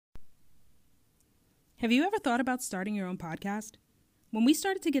Have you ever thought about starting your own podcast? When we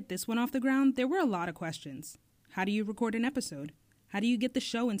started to get this one off the ground, there were a lot of questions. How do you record an episode? How do you get the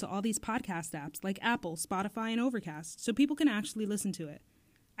show into all these podcast apps like Apple, Spotify, and Overcast so people can actually listen to it?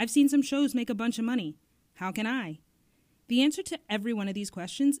 I've seen some shows make a bunch of money. How can I? The answer to every one of these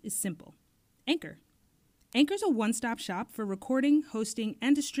questions is simple. Anchor. Anchor's a one-stop shop for recording, hosting,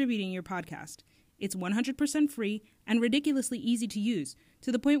 and distributing your podcast. It's 100% free and ridiculously easy to use,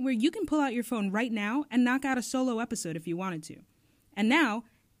 to the point where you can pull out your phone right now and knock out a solo episode if you wanted to. And now,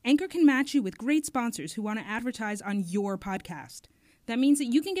 Anchor can match you with great sponsors who want to advertise on your podcast. That means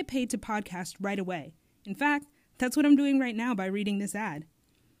that you can get paid to podcast right away. In fact, that's what I'm doing right now by reading this ad.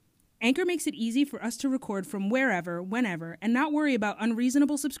 Anchor makes it easy for us to record from wherever, whenever, and not worry about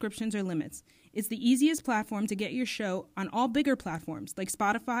unreasonable subscriptions or limits. It's the easiest platform to get your show on all bigger platforms like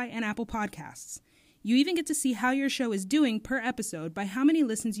Spotify and Apple Podcasts. You even get to see how your show is doing per episode by how many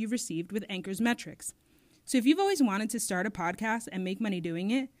listens you've received with Anchor's metrics. So if you've always wanted to start a podcast and make money doing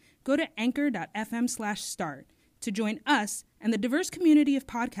it, go to anchor.fm/start to join us and the diverse community of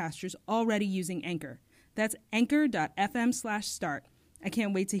podcasters already using Anchor. That's anchor.fm/start. I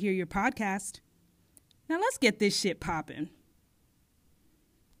can't wait to hear your podcast. Now let's get this shit poppin'.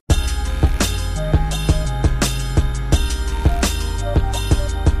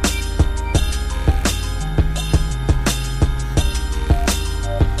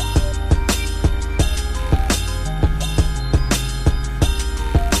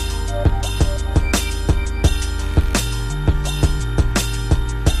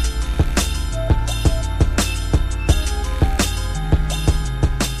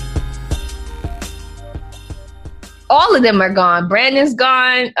 All of them are gone. Brandon's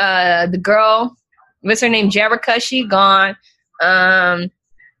gone. The girl, what's her name? Jerica, she gone.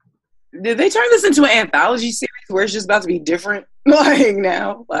 Did they turn this into an anthology series where it's just about to be different? Like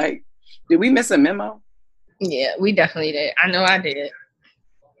now, like, did we miss a memo? Yeah, we definitely did. I know I did.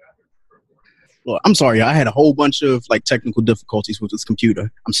 Well, I'm sorry. I had a whole bunch of technical difficulties with this computer.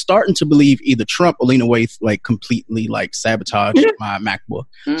 I'm starting to believe either Trump or Lena Waithe completely sabotaged my MacBook.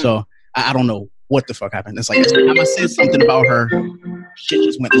 So I don't know what the fuck happened. It's like every time I said something about her, shit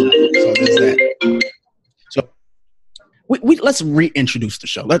just went left. So there's that. So we let's reintroduce the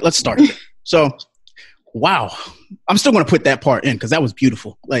show. Let's start there. So, wow. I'm still going to put that part in because that was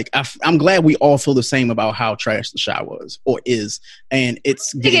beautiful. I'm glad we all feel the same about how trash The Chi was or is. And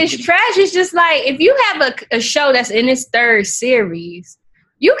it's trash. It's just like, if you have a show that's in its third series,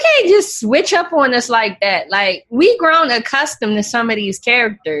 you can't just switch up on us like that. Like, we've grown accustomed to some of these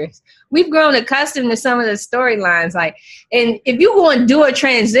characters. We've grown accustomed to some of the storylines. And if you go and do a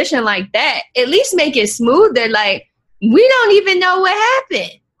transition like that, at least make it smoother. We don't even know what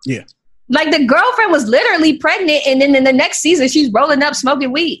happened. Yeah. The girlfriend was literally pregnant, and then in the next season, she's rolling up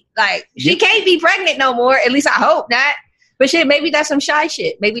smoking weed. She can't be pregnant no more. At least I hope not. But shit, maybe that's some shy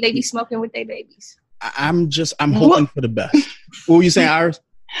shit. Maybe they be smoking with their babies. I'm hoping for the best. What were you saying, Iris?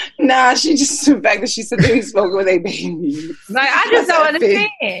 Nah, the fact that she said they smoking with a baby. I just don't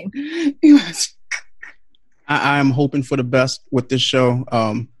understand. I'm hoping for the best with this show.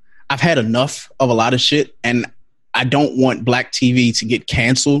 I've had enough of a lot of shit, and I don't want Black TV to get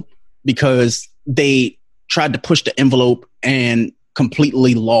canceled because they tried to push the envelope and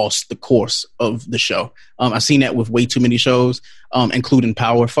completely lost the course of the show. I've seen that with way too many shows, including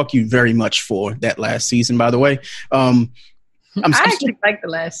Power. Fuck you very much for that last season, by the way. I actually liked the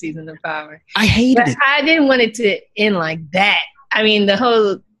last season of Power. I hated it. I didn't want it to end like that. I mean,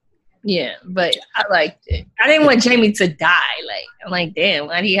 but I liked it. I didn't want Jamie to die. I'm like, damn,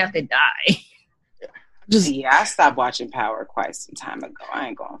 why do you have to die? I stopped watching Power quite some time ago. I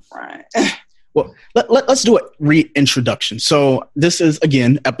ain't going front. Well, let's do a reintroduction. So this is,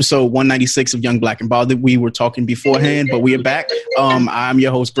 again, episode 196 of Young Black and Bothered. We were talking beforehand, but we are back. I'm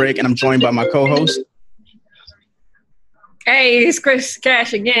your host, Greg, and I'm joined by my co-host. Hey, it's Chris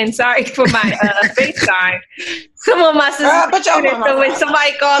Cash again. Sorry for my FaceTime. Some of my sisters, so when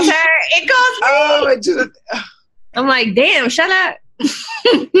somebody calls her, it calls me. I'm like, damn, shut up.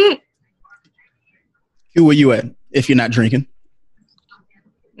 Who were you at if you're not drinking?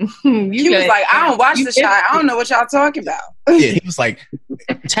 He was like, I don't watch The Chi. I don't know what y'all talking about. Yeah, he was like,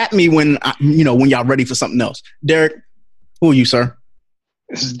 tap me when y'all ready for something else. Derek, who are you, sir?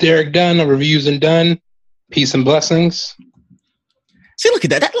 This is Derek Dunn of Reviews and Dunn. Peace and blessings. See, look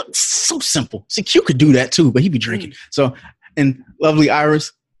at that. That looks so simple. See, Q could do that too, but he'd be drinking. So, and lovely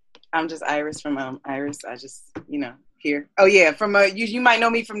Iris. I'm just Iris from Iris. I just, here. Oh yeah, from you might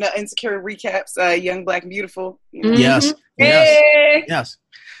know me from the Insecure recaps, Young Black and Beautiful. Yes. Hey. Yes.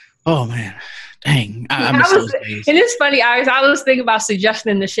 Oh man, dang! I miss those days. And it's funny, Iris. I was thinking about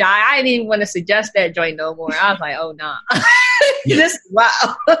suggesting the show. I didn't even want to suggest that joint no more. I was like, oh nah. Yeah. This wow.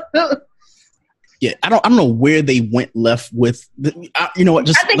 Yeah, I don't know where they went left with. You know what?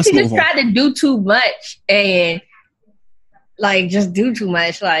 I think he just tried to do too much and like just do too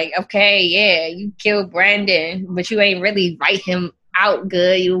much. Like, okay, yeah, you killed Brandon, but you ain't really write him out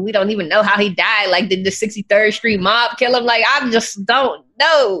good. We don't even know how he died. Like, did the 63rd Street mob kill him? Like, I just don't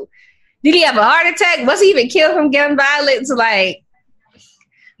know. Did he have a heart attack? Was he even killed from gun violence? Like,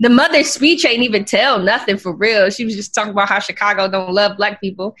 the mother's speech ain't even tell nothing for real. She was just talking about how Chicago don't love black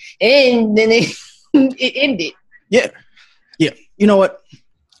people. And then it ended. Yeah. You know what?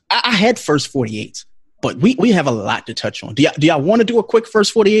 I had first 48, but we have a lot to touch on. Do y'all want to do a quick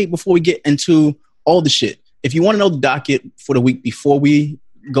first 48 before we get into all the shit? If you want to know the docket for the week before we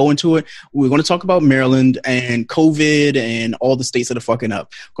go into it, we're going to talk about Maryland and COVID and all the states that are fucking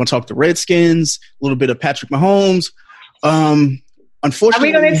up. We're going to talk the Redskins, a little bit of Patrick Mahomes. Unfortunately,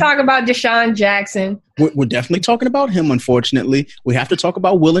 are we going to talk about Deshaun Jackson? We're definitely talking about him, unfortunately. We have to talk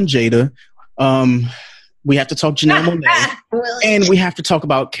about Will and Jada. We have to talk Janelle Monáe. And we have to talk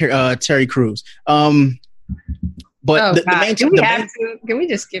about Terry Crews. But can we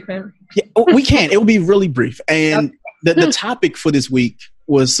just skip him? Yeah, we can. It will be really brief. And the topic for this week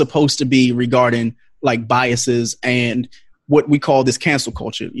was supposed to be regarding like biases and what we call this cancel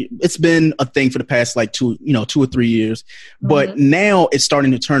culture. It's been a thing for the past like 2 or 3 years, but now it's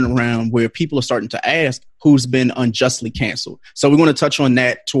starting to turn around where people are starting to ask who's been unjustly canceled. So we're going to touch on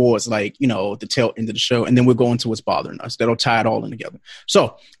that towards like, the tail end of the show. And then we'll go into what's bothering us. That'll tie it all in together.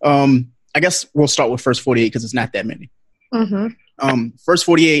 So, I guess we'll start with first 48 because it's not that many. First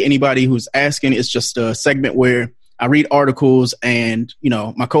 48, anybody who's asking, it's just a segment where I read articles and,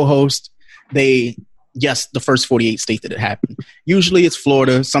 my co-host, the first 48 state that it happened. Usually it's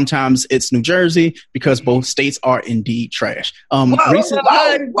Florida. Sometimes it's New Jersey because both states are indeed trash. Whoa. Jersey,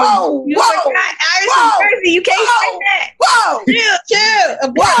 you can't say that. Whoa. Chill.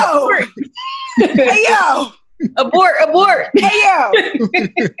 Abort. Hey, yo. Abort. Hey, yo.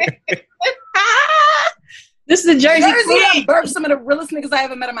 This is the Jersey Queen. Birthed some of the realest niggas I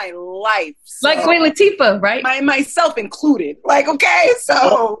ever met in my life. So. Like Queen Latifah, right? Myself included. Like, okay,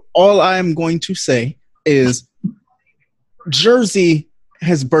 so. All I'm going to say is Jersey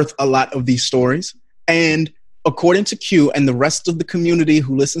has birthed a lot of these stories. And according to Q and the rest of the community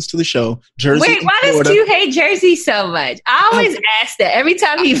who listens to the show, Jersey. Wait, why does Q hate Jersey so much? I always ask that every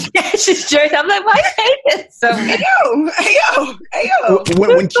time he finishes Jersey. I'm like, why do you hate it so much? Hey yo.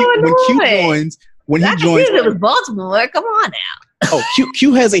 When Q joins. When he joins, it was Baltimore. Come on now. Oh,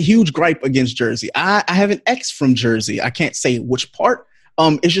 Q has a huge gripe against Jersey. I have an ex from Jersey. I can't say which part.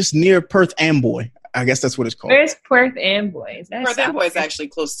 It's just near Perth Amboy. I guess that's what it's called. Where's Perth Amboy? Perth Amboy is actually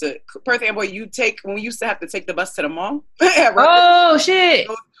close to Perth Amboy. When we used to have to take the bus to the mall. Oh shit!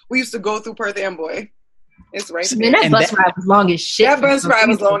 We used to go through Perth Amboy. It's right. Man, that bus ride was long as shit. That bus ride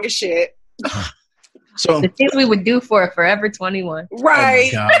was long as shit. So the things we would do for Forever 21.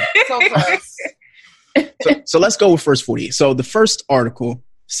 Right. So close. So let's go with first 48. So the first article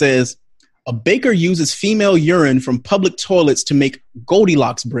says, a baker uses female urine from public toilets to make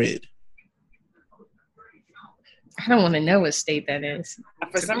Goldilocks bread. I don't want to know what state that is.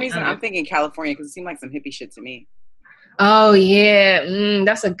 For some reason, I'm thinking California because it seemed like some hippie shit to me. Oh, yeah.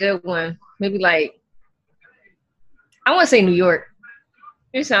 That's a good one. Maybe like, I want to say New York.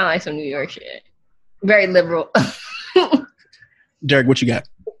 You sound like some New York shit. Very liberal. Derek, what you got?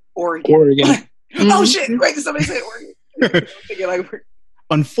 Oregon. Oh shit! Wait, did somebody say Oregon?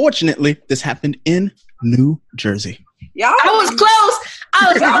 Unfortunately, this happened in New Jersey. Y'all, I was close.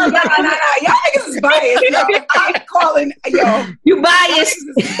 Y'all niggas is biased. I'm calling you biased.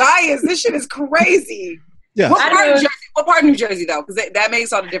 Biased. This shit is crazy. Yeah. What part of New Jersey though? Because that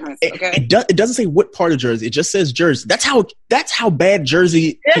makes all the difference. Okay. It doesn't say what part of Jersey. It just says Jersey. That's how bad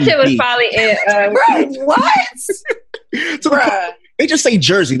Jersey. That shit was probably in. Bruh, what? Bruh. They just say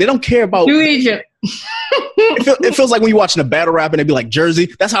Jersey. They don't care about. It feels like when you're watching a battle rap and they be like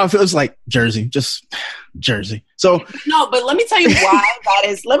Jersey. That's how it feels. Like Jersey, just Jersey. So no, but let me tell you why that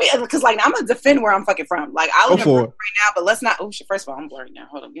is. Because like I'm gonna defend where I'm fucking from. Like I live in Brooklyn right now, but let's not. Oh shit! First of all, I'm blurry now.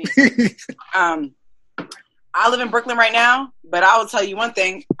 Hold on. I live in Brooklyn right now, but I will tell you one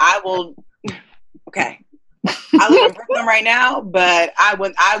thing. Okay. I live in Brooklyn right now, but I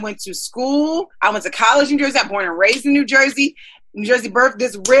went to school. I went to college in New Jersey. I'm born and raised in New Jersey. New Jersey birthed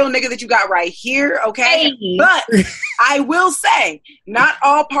this real nigga that you got right here, okay? Hey. But I will say, not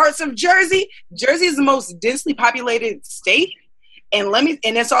all parts of Jersey. Jersey is the most densely populated state,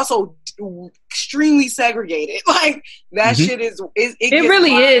 and it's also extremely segregated. Like that shit is it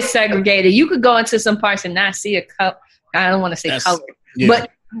really is segregated. You could go into some parts and not see a color. I don't want to say color,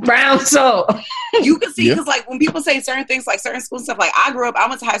 but brown soul. You can see, because like when people say certain things, like certain schools and stuff, like I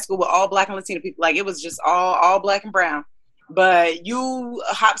went to high school with all Black and Latino people. Like it was just all Black and brown. But you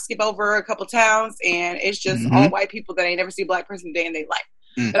skip over a couple towns and it's just all white people that ain't never see a Black person a day in their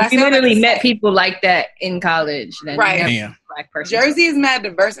life. But I literally met people like that in college. Right. Black person. Jersey is mad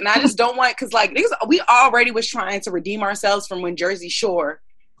diverse, and I just don't want, because like we already was trying to redeem ourselves from when Jersey Shore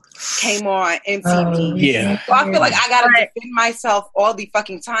came on MTV. So I feel like I gotta defend myself all the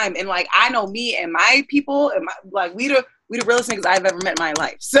fucking time, and like I know me and my people, and we the realest niggas I've ever met in my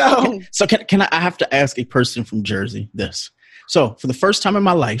life. So can I have to ask a person from Jersey this? So for the first time in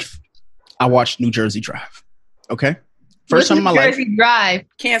my life, I watched New Jersey Drive. Okay, first time in my life. New Jersey Drive.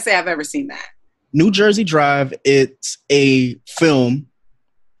 Can't say I've ever seen that. New Jersey Drive. It's a film.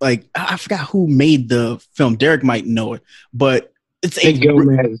 Like I forgot who made the film. Derek might know it, but it's Nick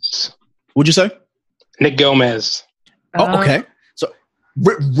Gomez. What'd you say? Nick Gomez. Oh, okay. So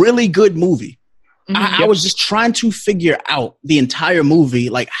really good movie. I was just trying to figure out the entire movie,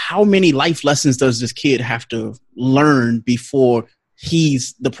 like how many life lessons does this kid have to learn before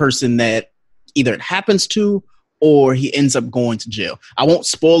he's the person that either it happens to or he ends up going to jail. I won't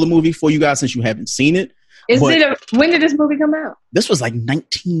spoil the movie for you guys since you haven't seen it. When did this movie come out? This was like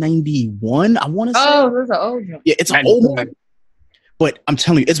 1991, I want to say. Oh, this is an old one. Yeah, it's an old movie. But I'm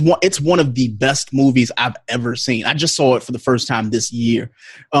telling you, it's one of the best movies I've ever seen. I just saw it for the first time this year.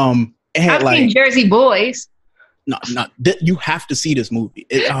 I've seen Jersey Boys. No, you have to see this movie.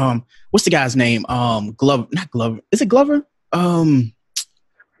 What's the guy's name? Glover, not Glover. Is it Glover?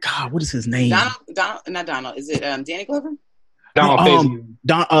 God, what is his name? Not Donald. Is it Danny Glover? Donald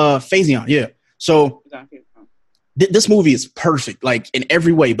Faison. Yeah. So this movie is perfect, like in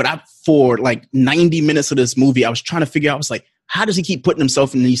every way. But for like 90 minutes of this movie, I was trying to figure out. I was like, how does he keep putting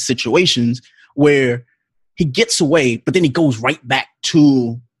himself in these situations where he gets away, but then he goes right back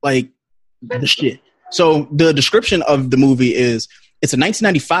to like the shit? So the description of the movie is it's a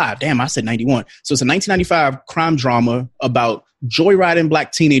 1995. Damn, I said 91. So it's a 1995 crime drama about joyriding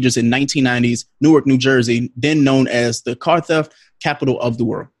Black teenagers in 1990s Newark, New Jersey, then known as the car theft capital of the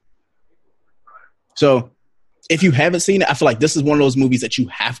world. So if you haven't seen it, I feel like this is one of those movies that you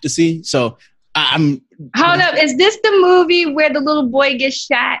have to see. So Hold up. Is this the movie where the little boy gets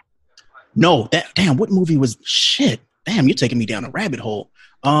shot? No. What movie was shit? Damn, you're taking me down a rabbit hole.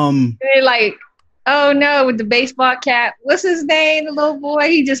 They're like, oh no, with the baseball cap. What's his name? The little boy,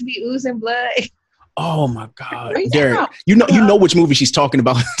 he just be oozing blood. Oh my God, Derek! You know which movie she's talking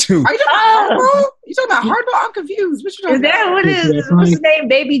about too. Are you talking about Hardball? You talking about Hardball? I'm confused. What you talking about? Is that what it is? What's his name?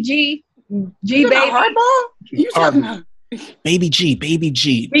 Baby G. G baby. Hardball? You talking about? Baby G.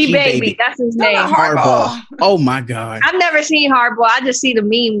 Baby, that's his name. Hardball. Oh my God! I've never seen Hardball. I just see the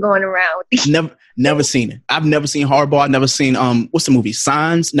meme going around. Never seen it. I've never seen Hardball. I've never seen what's the movie?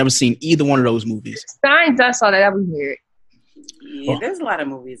 Signs. Never seen either one of those movies. Signs. I saw that. That was weird. Yeah, there's a lot of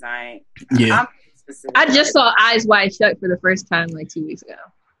movies I ain't. Yeah. I just saw Eyes Wide Shut for the first time like 2 weeks ago.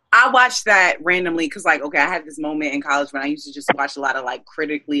 I watched that randomly because, like, okay, I had this moment in college when I used to just watch a lot of, like,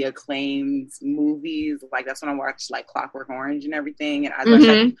 critically acclaimed movies. Like, that's when I watched, like, Clockwork Orange and everything. And Eyes Wide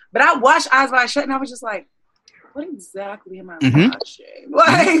Shut. But I watched Eyes Wide Shut and I was just like, what exactly am I watching?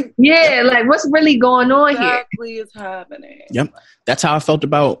 Like, yeah, like, what's really going on here? Exactly is happening. Yep. That's how I felt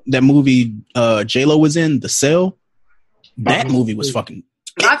about that movie J-Lo was in, The Cell. That movie was fucking...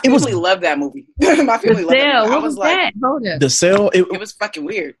 My family loved that movie. My family loved it. What was like, that? The Cell. It was fucking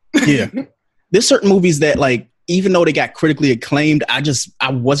weird. Yeah. There's certain movies that, like, even though they got critically acclaimed, I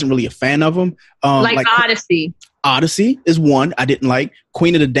wasn't really a fan of them. Like Odyssey. Odyssey is one I didn't like.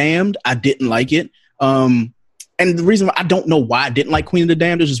 Queen of the Damned, I didn't like it. And the reason why I don't know why I didn't like Queen of the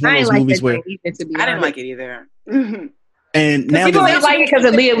Damned is just one of those movies where I didn't like it either. And now people didn't like it because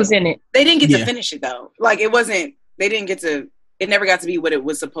Aaliyah was in it. They didn't get to finish it though. Like it wasn't. They didn't get to. It never got to be what it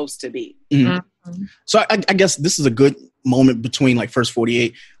was supposed to be. Mm-hmm. So I guess this is a good moment between like First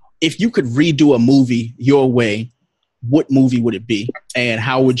 48. If you could redo a movie your way, what movie would it be, and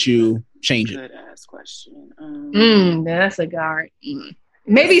how would you change it? Good ass question. That's a guard.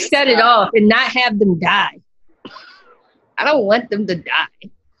 Maybe set it off and not have them die. I don't want them to die.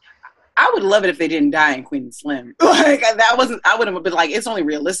 I would love it if they didn't die in Queen and Slim. Like that wasn't. I would have been like, it's only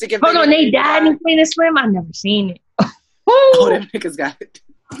realistic if. Hold on, they died in Queen and Slim. I've never seen it. Oh, them niggas got it.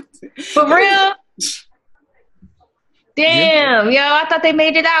 For real? Damn, yo, I thought they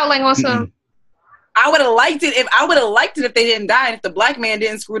made it out like on some. I would have liked it if they didn't die, and if the black man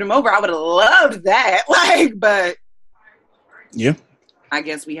didn't screw them over. I would have loved that. Like, but Yeah. I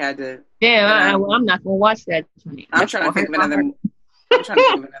guess we had to. Yeah, I'm not gonna watch that. I'm trying to think of another. I'm trying to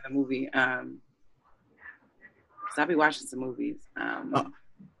think of another movie. Cause I'll be watching some movies.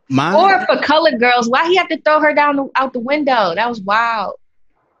 Or for Colored Girls, why he have to throw her out the window? That was wild.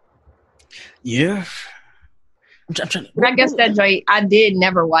 Yeah. I guess that joy. I did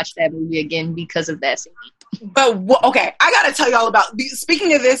never watch that movie again because of that scene. But okay, I gotta tell y'all about.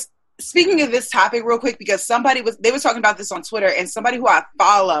 Speaking of this topic, real quick, because they was talking about this on Twitter, and somebody who I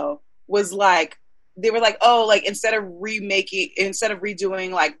follow was like, they were like, oh, like instead of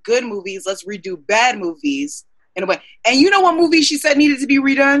redoing like good movies, let's redo bad movies in a way. And you know what movie she said needed to be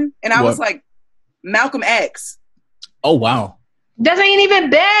redone? And I was like, Malcolm X. Oh wow, that ain't even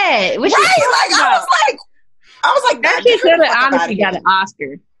bad. What I was like, that kid could have honestly got an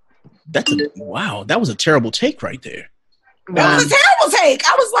Oscar. That was a terrible take right there. That was a terrible take.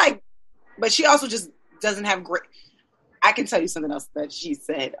 I was like, but she also just doesn't have great. I can tell you something else that she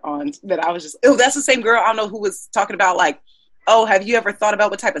said on that. I was just, that's the same girl. I don't know who was talking about like, oh, have you ever thought about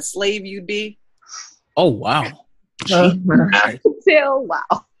what type of slave you'd be? Oh wow. Wow.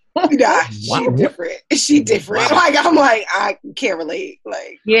 Nah, she different. She different. Wow. Like I'm like, I can't relate.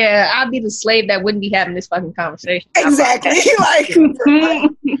 Like, yeah, I'd be the slave that wouldn't be having this fucking conversation. Exactly.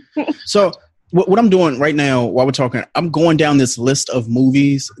 So what I'm doing right now while we're talking, I'm going down this list of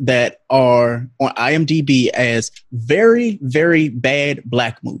movies that are on IMDb as very, very bad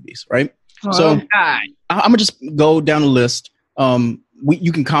black movies, right? I'm gonna just go down the list.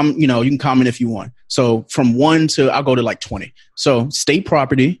 You can comment if you want. So from 1 to I'll go to like 20. So State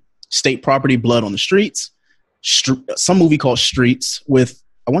Property, Blood on the Streets, some movie called Streets with,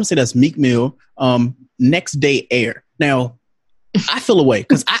 I want to say that's Meek Mill, Next Day Air. Now, I feel away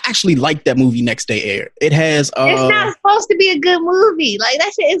because I actually like that movie Next Day Air. It has it's not supposed to be a good movie. Like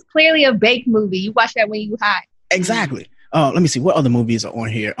that shit is clearly a baked movie. You watch that when you high. Exactly. Let me see what other movies are on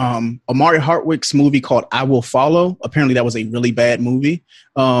here. Amari Hartwick's movie called I Will Follow. Apparently that was a really bad movie.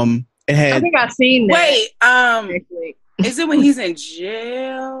 It had, I think I've seen that. Wait, is it when he's in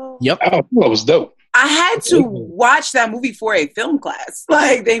jail? Yep. Oh, that was dope. I had to watch that movie for a film class.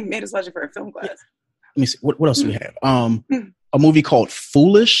 Like they made us watch it for a film class. Let me see what else do we have. A movie called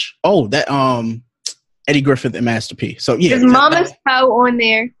Foolish. Oh, that Eddie Griffith and Master P. So yeah, is Mama's Toe on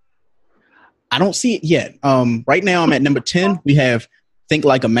there? I don't see it yet. Right now I'm at number 10. We have Think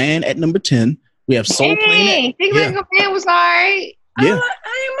Like a Man at number 10. We have Soul Planet. Think Like a Man was alright. Yeah,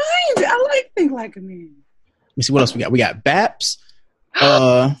 I ain't mind. I like Think Like a Man. Let me see what else we got. We got Baps.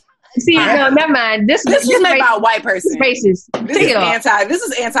 See, no, never mind. This is about a white person. Racist. This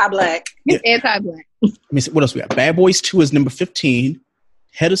is anti-black. It's anti-black. Let me see what else we got. Bad Boys 2 is number 15.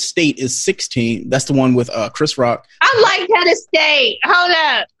 Head of State is 16. That's the one with Chris Rock. I like Head of State. Hold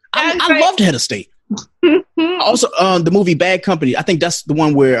up. I loved Head of State. Also, the movie Bad Company. I think that's the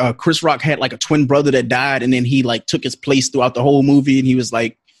one where Chris Rock had like a twin brother that died, and then he like took his place throughout the whole movie, and he was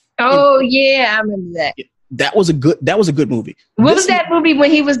like, "Oh yeah, I remember that." That was a good movie. What was that movie when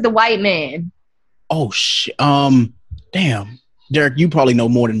he was the white man? Oh shit. Damn. Derek, you probably know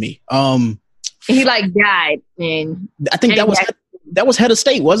more than me. He like died, and I think that was Head of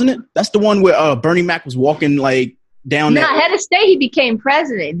State, wasn't it? That's the one where Bernie Mac was walking like down there. Head of State, he became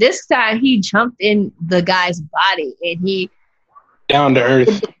president. This time he jumped in the guy's body and he down to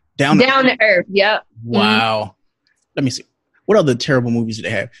earth. Down to earth, yep. Wow. Mm-hmm. Let me see. What other terrible movies do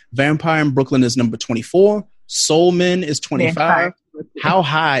they have? Vampire in Brooklyn is number 24. Soul Men is 25. How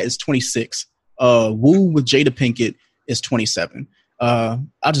High is 26. Woo with Jada Pinkett is 27. I'll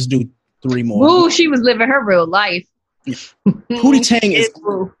just do 3 more. Woo, she was living her real life. Pootie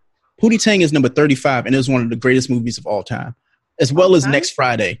Tang is number 35, and it was one of the greatest movies of all time, as well as Next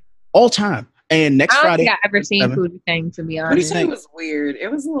Friday. All time. And Next Friday. I don't think I've ever seen Pootie Tang, to be honest. Pootie Tang was weird.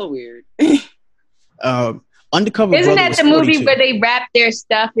 It was a little weird. Undercover Isn't Brother that the movie where they wrap their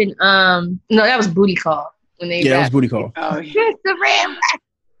stuff in no, that was Booty Call. That was Booty Call. Oh, yeah.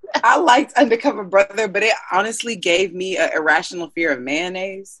 I liked Undercover Brother, but it honestly gave me an irrational fear of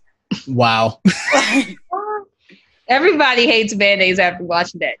mayonnaise. Wow. Everybody hates mayonnaise after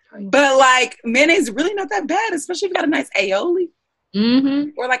watching that. But like mayonnaise is really not that bad, especially if you got a nice aioli.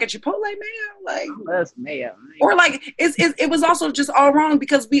 Mm-hmm. Or like a Chipotle mayo, like that's mayo. Or like it was also just all wrong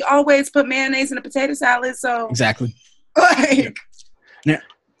because we always put mayonnaise in a potato salad. So exactly. Like, now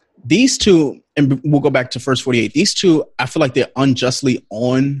these two, and we'll go back to First 48. These two, I feel like they're unjustly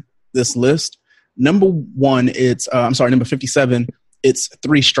on this list. Number 1, number 57. It's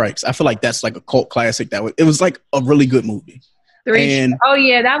 3 Strikes. I feel like that's like a cult classic. It was like a really good movie. Oh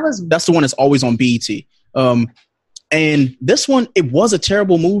yeah, that's the one that's always on BET. And this one, it was a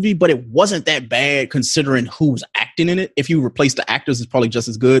terrible movie, but it wasn't that bad considering who was acting acting in it, if you replace the actors, it's probably just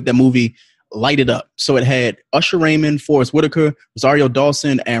as good. That movie lighted up. So it had Usher Raymond, Forrest Whitaker, Rosario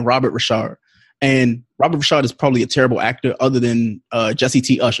Dawson, and Robert Richard. And Robert Richard is probably a terrible actor other than Jesse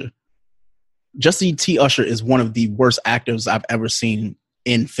T. Usher. Jesse T. Usher is one of the worst actors I've ever seen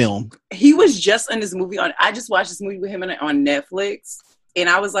in film. He was just in this movie I just watched this movie with him on Netflix, and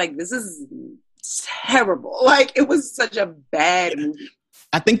I was like, this is terrible. Like, it was such a bad movie.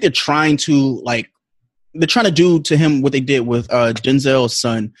 I think they're trying to do to him what they did with Denzel's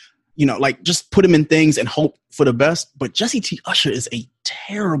son, like just put him in things and hope for the best. But Jesse T. Usher is a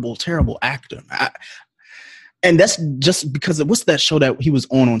terrible, terrible actor. And that's just because of what's that show that he was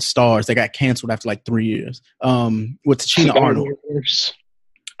on Starz that got canceled after like 3 years with Tichina Arnold.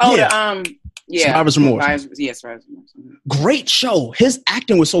 Oh, yeah. Survivor's Remorse. Yes, Survivor's Remorse. Great show. His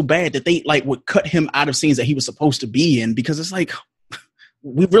acting was so bad that they would cut him out of scenes that he was supposed to be in because it's like,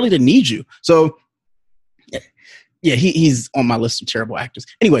 we really didn't need you. So, yeah, he's on my list of terrible actors.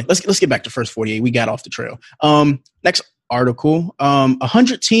 Anyway, let's get back to First 48. We got off the trail. Next article: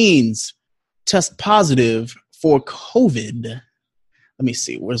 100 teens test positive for COVID. Let me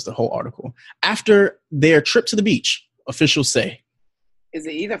see. Where's the whole article? After their trip to the beach, officials say. Is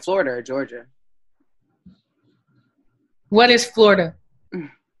it either Florida or Georgia? What is Florida?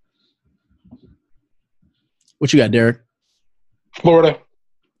 What you got, Derek? Florida.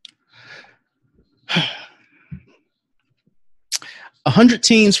 100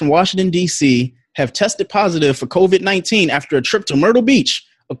 teens from Washington, D.C. have tested positive for COVID-19 after a trip to Myrtle Beach,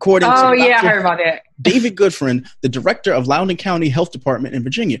 according to I heard about that. David Goodfriend, the director of Loudoun County Health Department in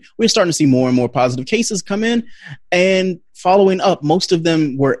Virginia. We're starting to see more and more positive cases come in, and following up, most of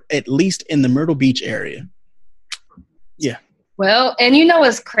them were at least in the Myrtle Beach area. Yeah. Well, and you know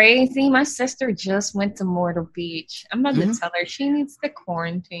what's crazy? My sister just went to Myrtle Beach. I'm about to tell her she needs to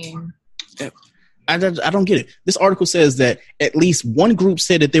quarantine. I don't get it. This article says that at least one group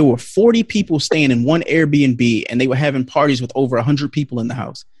said that there were 40 people staying in one Airbnb and they were having parties with over 100 people in the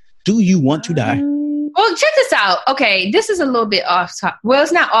house. Do you want to die? Well, check this out. Okay, this is a little bit off topic. Well,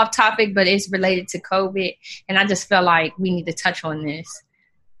 it's not off topic, but it's related to COVID. And I just feel like we need to touch on this.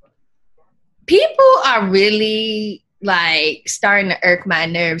 People are really starting to irk my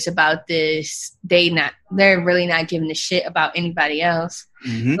nerves about this. They're really not giving a shit about anybody else.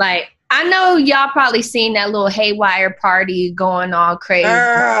 Mm-hmm. I know y'all probably seen that little haywire party going all crazy.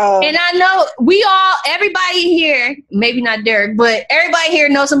 Girl. And I know everybody here, maybe not Derek, but everybody here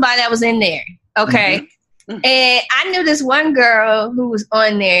knows somebody that was in there. Okay. Mm-hmm. And I knew this one girl who was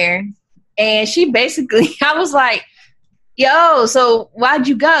on there, and she basically, I was like, yo, so why'd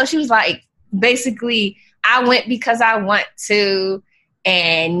you go? She was like, basically, I went because I want to.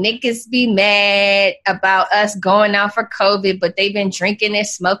 And niggas be mad about us going out for COVID, but they've been drinking and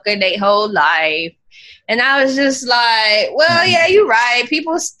smoking their whole life. And I was just like, well, yeah, you're right.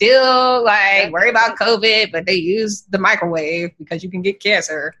 People still worry about COVID, but they use the microwave because you can get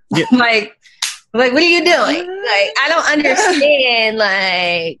cancer. Yeah. like, what are you doing? I don't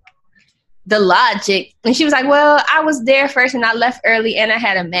understand the logic. And she was like, well, I was there first and I left early and I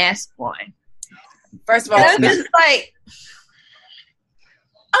had a mask on. First of all, I was just like,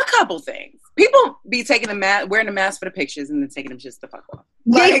 a couple things. People be wearing the mask for the pictures and then taking them just the fuck off.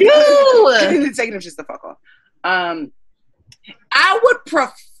 They do. Taking them just the fuck off. I would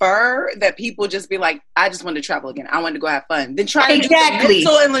prefer that people just be like, I just wanted to travel again. I wanted to go have fun. Then try to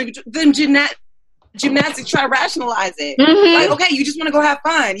do gymnastics, try to rationalize it. Mm-hmm. Okay, you just want to go have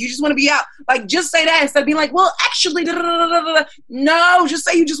fun. You just want to be out. Just say that instead of being like, well, actually, no, just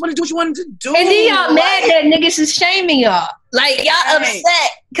say you just want to do what you wanted to do. And then y'all mad that niggas is shaming y'all. Y'all upset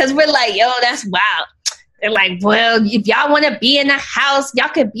because we're like, yo, that's wild. They're like, well, if y'all want to be in the house, y'all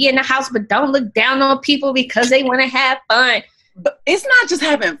could be in the house, but don't look down on people because they want to have fun. But it's not just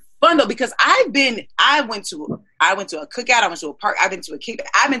having fun though, because I went to a cookout, I went to a park, I've been to a kickback,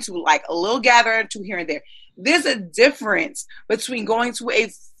 I've been to a little gathering, to here and there. There's a difference between going to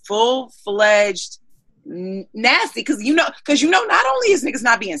a full-fledged nasty, because not only is niggas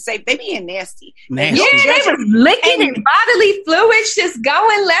not being safe, they being nasty. Yeah, they was licking and bodily fluids just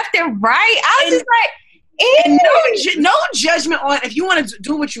going left and right. I was just like, and no judgment on if you want to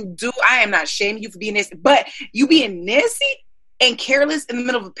do what you do. I am not shaming you for being nasty, but you being nasty and careless in the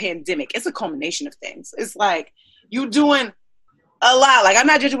middle of a pandemic, it's a culmination of things. It's like you doing a lot. I'm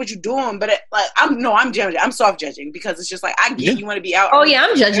not judging what you're doing, but I'm judging. I'm soft judging because it's just I get you want to be out. Oh yeah,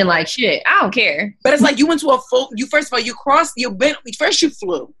 I'm judging like shit. I don't care. But it's you went to first of all, you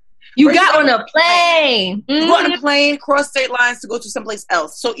flew. You got on a plane. You got on a plane, crossed state lines to go to someplace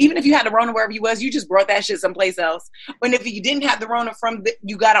else. So even if you had the Rona wherever you was, you just brought that shit someplace else. And if you didn't have the Rona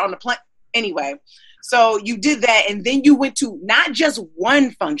you got it on the plane. Anyway, So you did that, and then you went to not just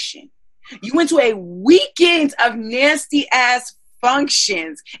one function. You went to a weekend of nasty ass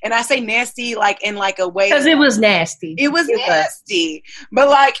functions, and I say nasty like in like a way because it was nasty. It was nasty, but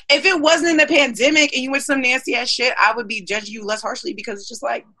like if it wasn't in the pandemic and you went some nasty ass shit, I would be judging you less harshly because it's just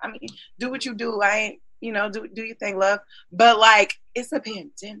like, I mean, do what you do. I ain't, you know, do your thing, love. But like, it's a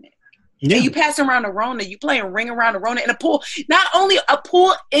pandemic. Yeah. And you passing around the Rona, you playing ring around the Rona in a pool. Not only a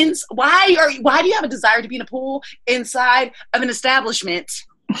pool in, why do you have a desire to be in a pool inside of an establishment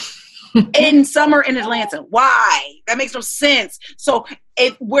in summer in Atlanta? Why? That makes no sense. So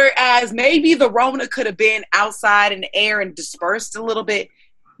whereas maybe the Rona could have been outside in the air and dispersed a little bit,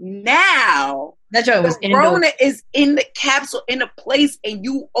 now the Rona is in the capsule in a place, and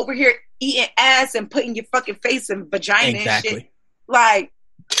you over here eating ass and putting your fucking face in vagina and shit. Like,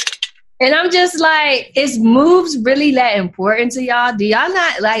 and I'm just like, is moves really that important to y'all? Do y'all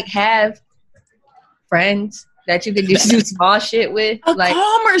not like have friends that you could just do small shit with? Like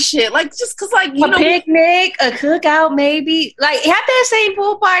calmer shit. Like, just cause like, you know, picnic, a cookout, maybe. Like, have that same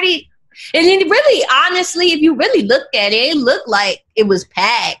pool party. And then really, honestly, if you really looked at it, it looked like it was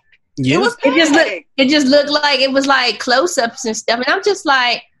packed. Yeah. It just looked like it was like close-ups and stuff. And I'm just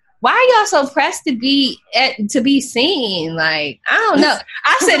like, why are y'all so pressed to be seen? Like, I don't know.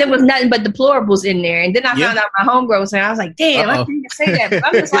 I said it was nothing but deplorables in there. And then I found out my homegirl was saying, I was like, damn, I can't say that. But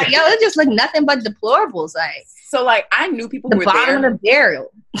I'm just like, yo, it just looked nothing but deplorables. Like, so like, I knew people who were there. The bottom of the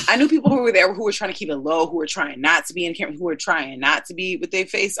barrel. I knew people who were there who were trying to keep it low, who were trying not to be in camera, who were trying not to be with their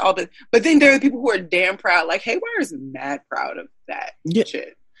face all the. But then there are people who are damn proud. Like, Haywire's mad proud of that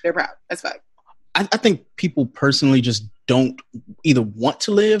shit. They're proud. That's fact. I think people personally just don't either want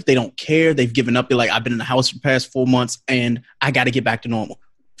to live, they don't care, they've given up. They're like, I've been in the house for the past 4 months and I got to get back to normal.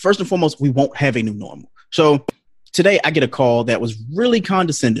 First and foremost, we won't have a new normal. So today I get a call that was really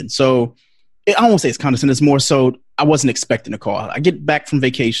condescending. So I won't say it's condescending, it's more so I wasn't expecting a call. I get back from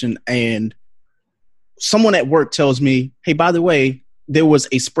vacation and someone at work tells me, hey, by the way, there was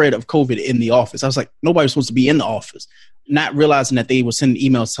a spread of COVID in the office. I was like, nobody was supposed to be in the office, not realizing that they were sending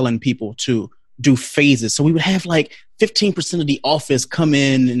emails telling people to do phases. So we would have like 15% of the office come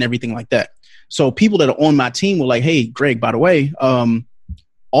in and everything like that. So people that are on my team were like, hey, Greg, by the way,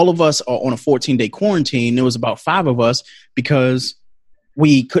 all of us are on a 14-day quarantine. There was about 5 of us because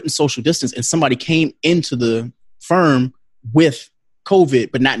we couldn't social distance, and somebody came into the firm with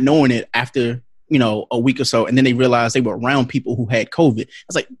COVID, but not knowing it after, you know, a week or so. And then they realized they were around people who had COVID. I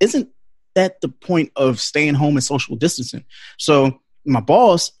was like, isn't that the point of staying home and social distancing? So my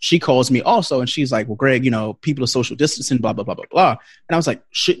boss, she calls me also, and she's like, well, Greg, you know, people are social distancing, blah, blah, blah, blah, blah. And I was like,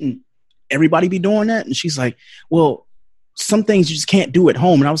 shouldn't everybody be doing that? And she's like, well, some things you just can't do at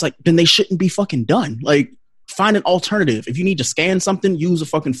home. And I was like, then they shouldn't be fucking done. Like, find an alternative. If you need to scan something, use a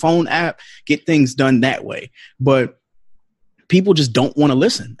fucking phone app, get things done that way. But people just don't want to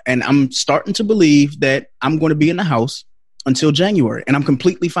listen. And I'm starting to believe that I'm going to be in the house until January. And I'm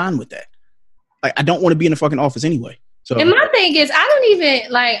completely fine with that. Like, I don't want to be in the fucking office anyway. So, and my thing is, I don't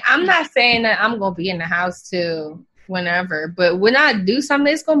even, like, I'm not saying that I'm going to be in the house till whenever, but when I do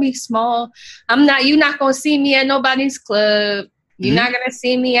something, it's going to be small. You're not going to see me at nobody's club. You're not going to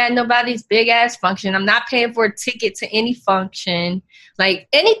see me at nobody's big ass function. I'm not paying for a ticket to any function. Like,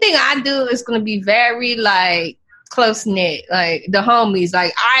 anything I do is going to be very, like, close knit, like the homies.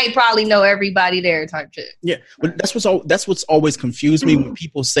 Like, I probably know everybody there type shit. Yeah, but that's what's always confused me when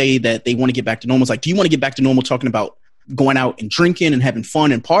people say that they want to get back to normal. It's like, do you want to get back to normal talking about going out and drinking and having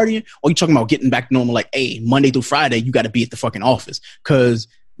fun and partying, or you talking about getting back to normal like, hey, Monday through Friday you got to be at the fucking office? Because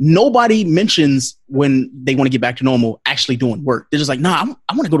nobody mentions when they want to get back to normal actually doing work. They're just like, nah,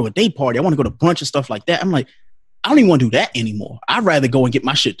 I want to go to a day party, I want to go to brunch and stuff like that. I'm like, I don't even want to do that anymore. I'd rather go and get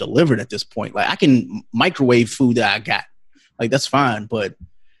my shit delivered at this point. Like, I can microwave food that I got. Like, that's fine, but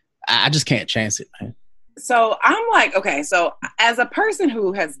I just can't chance it, man. So I'm like, okay, so as a person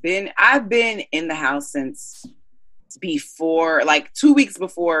who I've been in the house since before, like 2 weeks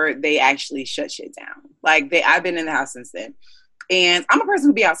before they actually shut shit down. Like, I've been in the house since then. And I'm a person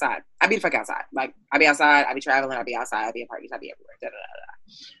who be outside. I be the fuck outside. Like, I be outside, I be traveling, I be outside, I be at parties, I be everywhere. Da, da, da,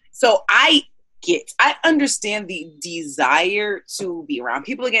 da. So I understand the desire to be around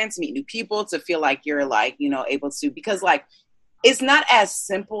people again, to meet new people, to feel like you're like, you know, able to, because like, it's not as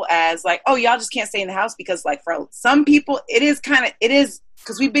simple as like, oh, y'all just can't stay in the house, because like for some people, it is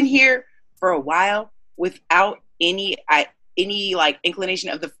because we've been here for a while without any like inclination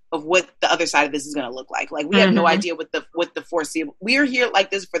of what the other side of this is going to look like. Like, we have no idea what the foreseeable, we're here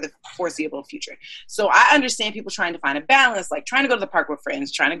like this for the foreseeable future. So I understand people trying to find a balance, like trying to go to the park with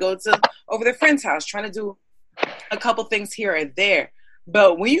friends, trying to go to over their friend's house, trying to do a couple things here or there.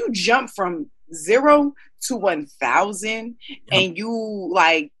 But when you jump from 0 to 1,000, and you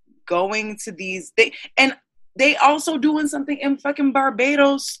like going to these and they also doing something in fucking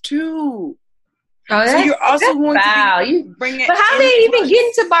Barbados too. Oh, so you're also going to be bringing. But how they even get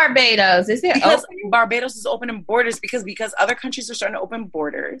into Barbados? Is it because open? Barbados is opening borders because other countries are starting to open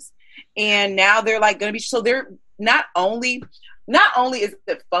borders, and now they're like going to be. So they're not only is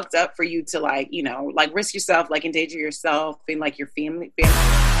it fucked up for you to like, you know, like risk yourself, like endanger yourself and like your family.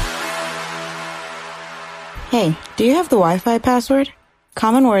 Hey, do you have the Wi-Fi password?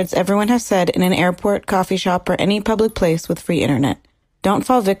 Common words everyone has said in an airport, coffee shop, or any public place with free internet. Don't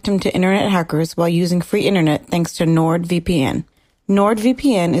fall victim to internet hackers while using free internet thanks to NordVPN.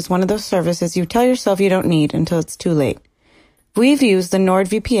 NordVPN is one of those services you tell yourself you don't need until it's too late. We've used the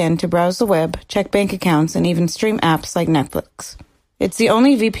NordVPN to browse the web, check bank accounts, and even stream apps like Netflix. It's the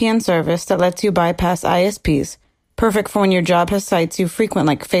only VPN service that lets you bypass ISPs, perfect for when your job has sites you frequent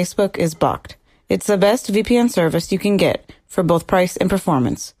like Facebook is blocked. It's the best VPN service you can get for both price and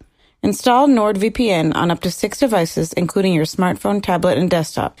performance. Install NordVPN on up to 6 devices, including your smartphone, tablet, and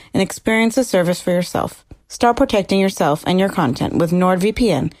desktop, and experience the service for yourself. Start protecting yourself and your content with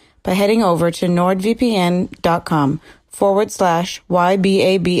NordVPN by heading over to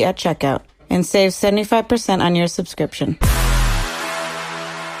nordvpn.com/YBAB at checkout and save 75% on your subscription.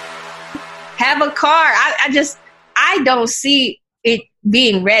 Have a car. I don't see it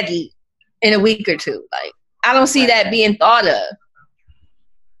being ready in a week or two. Like, I don't see that being thought of.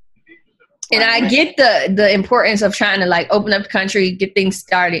 And I get the importance of trying to like open up the country, get things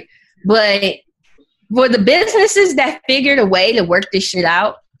started. But for the businesses that figured a way to work this shit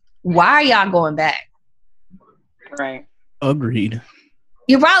out, why are y'all going back? Right. Agreed.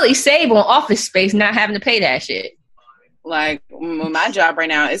 You probably save on office space not having to pay that shit. Like my job right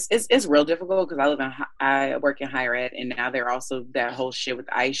now, it's real difficult because I work in higher ed, and now they're also that whole shit with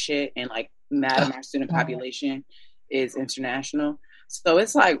ICE shit, and like our student population is international. So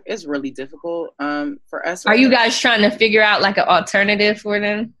it's like, it's really difficult for us. Are you guys trying to figure out like an alternative for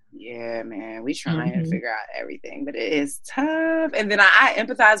them? Yeah, man, we trying to figure out everything, but it is tough. And then I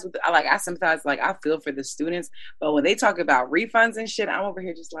empathize with, I sympathize, like I feel for the students, but when they talk about refunds and shit, I'm over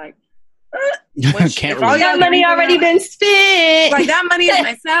here just like, that money already been spent. Like that money is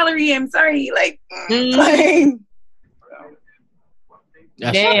my salary. I'm sorry, like,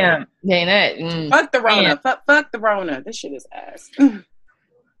 Damn, fuck the Rona. Fuck the Rona. This shit is ass. I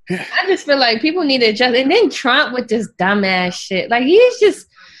just feel like people need to adjust. And then Trump with this dumbass shit. Like, he's just.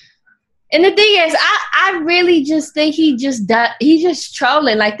 And the thing is, I really just think he's just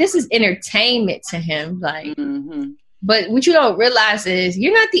trolling. Like, this is entertainment to him. Like, but what you don't realize is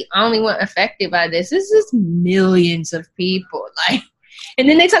you're not the only one affected by this. This is millions of people. Like, and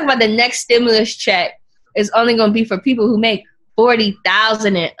then they talk about the next stimulus check is only going to be for people who make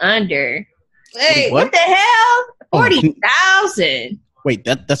 $40,000 and under. Wait, what the hell? 40,000. Wait,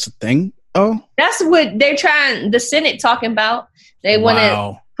 that's a thing? Oh, that's what they're trying. The Senate talking about. They want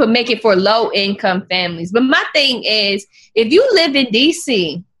to make it for low income families. But my thing is, if you live in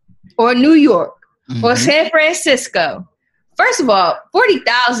DC or New York or San Francisco, first of all,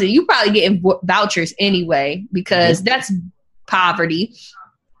 40,000, you probably getting vouchers anyway because that's poverty.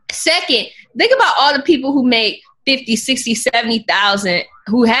 Second, think about all the people who make 50, 60, 70,000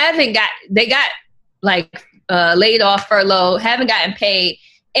 who haven't got, they got like laid off, furlough, haven't gotten paid,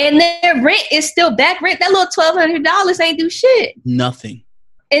 and their rent is still back rent. That little $1,200 ain't do shit. Nothing.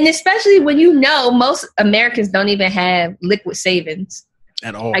 And especially when you know most Americans don't even have liquid savings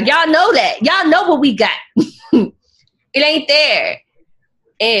at all. Like, y'all know that. Y'all know what we got. It ain't there.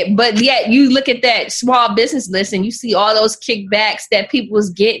 But yet you look at that small business list and you see all those kickbacks that people was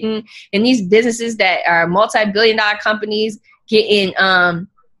getting, and these businesses that are multi-billion-dollar companies getting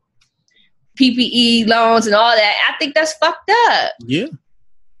PPE loans and all that. I think that's fucked up. Yeah.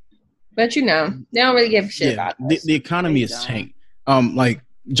 But they don't really give a shit about that. The economy is tanked. Like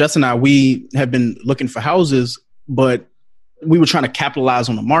Justin and I, we have been looking for houses, but we were trying to capitalize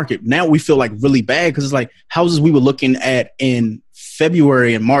on the market. Now we feel like really bad because it's like houses we were looking at in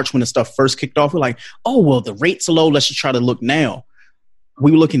February and March when the stuff first kicked off. We're like, oh, well, the rates are low. Let's just try to look now. We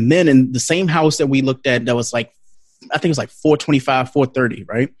were looking then, and the same house that we looked at that was like, I think it was like $425, $430,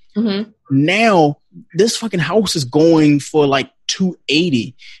 right? Mm-hmm. Now this fucking house is going for like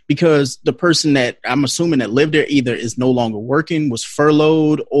 $280 because the person that I'm assuming that lived there either is no longer working, was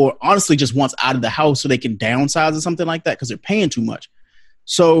furloughed, or honestly just wants out of the house so they can downsize or something like that because they're paying too much.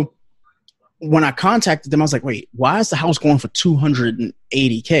 So when I contacted them, I was like, wait, why is the house going for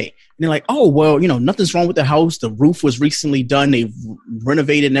 $280K? And they're like, oh, well, nothing's wrong with the house. The roof was recently done. They've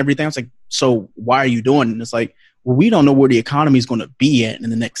renovated and everything. I was like, so why are you doing it? And it's like, well, we don't know where the economy is going to be at in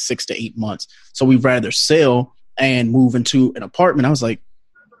the next 6 to 8 months. So we'd rather sell and move into an apartment. I was like,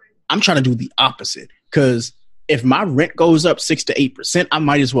 I'm trying to do the opposite, because if my rent goes up 6 to 8%, I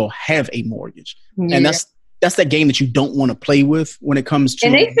might as well have a mortgage. Yeah. And that's that game that you don't want to play with when it comes to.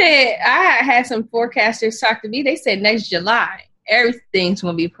 And they said, I had some forecasters talk to me. They said next July, everything's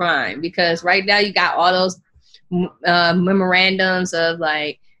going to be prime, because right now you got all those memorandums of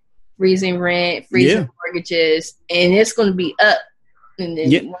like freezing rent, freezing mortgages, and it's going to be up. And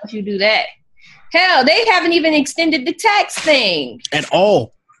then once you do that, hell, they haven't even extended the tax thing at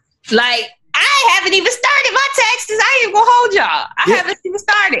all. Like, I haven't even started my taxes. I ain't gonna hold y'all. I haven't even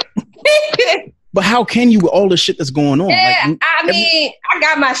started. But how can you with all the shit that's going on? Yeah, like, I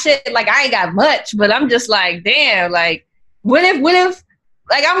got my shit. Like, I ain't got much, but I'm just like, damn. Like, what if,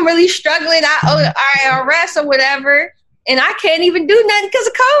 like, I'm really struggling? I owe the IRS or whatever, and I can't even do nothing because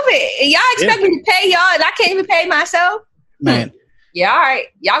of COVID. And y'all expect me to pay y'all, and I can't even pay myself. Man, yeah, all right,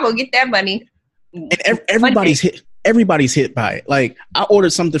 y'all go get that money. And everybody's hit by it. Like, I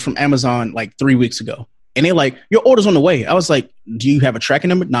ordered something from Amazon like 3 weeks ago, and they're like, your order's on the way. I was like, do you have a tracking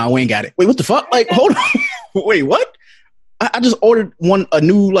number? Nah, we ain't got it. Wait, what the fuck? Like, hold on. Wait, what? I just ordered a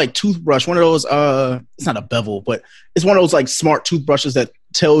new like toothbrush, one of those, it's not a bevel, but it's one of those like smart toothbrushes that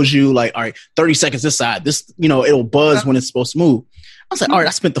tells you like, all right, 30 seconds this side, this, it'll buzz when it's supposed to move. I was like, all right,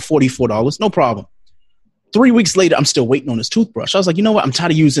 I spent the $44, no problem. 3 weeks later, I'm still waiting on this toothbrush. I was like, you know what? I'm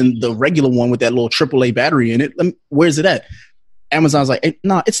tired of using the regular one with that little AAA battery in it. Where's it at? Amazon's like, hey,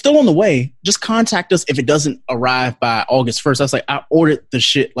 nah, it's still on the way. Just contact us if it doesn't arrive by August 1st. I was like, I ordered the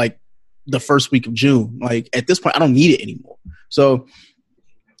shit like the first week of June. Like, at this point, I don't need it anymore. So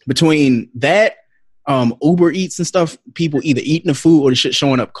between that, Uber Eats and stuff, people either eating the food or the shit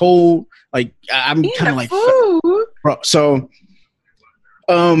showing up cold. Like, I'm kind of like, bro. So,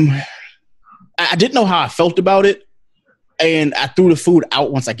 I didn't know how I felt about it, and I threw the food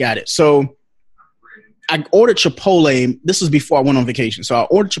out once I got it. So I ordered Chipotle. This was before I went on vacation. So I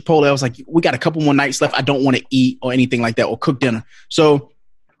ordered Chipotle. I was like, we got a couple more nights left. I don't want to eat or anything like that or cook dinner. So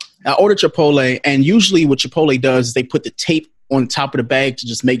I ordered Chipotle, and usually what Chipotle does is they put the tape on top of the bag to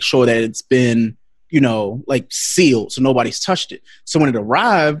just make sure that it's been, like sealed so nobody's touched it. So when it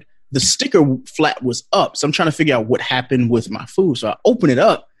arrived, the sticker flat was up. So I'm trying to figure out what happened with my food. So I open it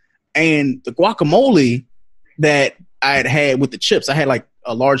up, and the guacamole that I had with the chips, I had like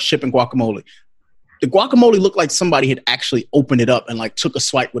a large chip and guacamole. The guacamole looked like somebody had actually opened it up and like took a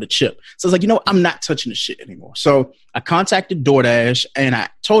swipe with a chip. So I was like, I'm not touching the shit anymore. So I contacted DoorDash, and I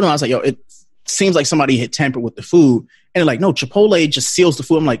told them, I was like, it seems like somebody had tampered with the food. And they're like, no, Chipotle just seals the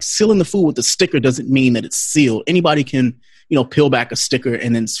food. I'm like, sealing the food with the sticker doesn't mean that it's sealed. Anybody can, peel back a sticker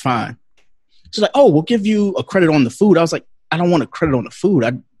and then it's fine. She's like, oh, we'll give you a credit on the food. I was like, I don't want a credit on the food.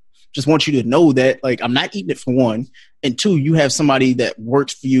 I just want you to know that, like, I'm not eating it, for one. And two, you have somebody that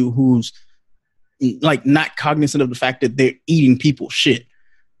works for you who's like not cognizant of the fact that they're eating people's shit,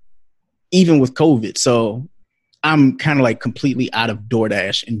 even with COVID. So I'm kind of like completely out of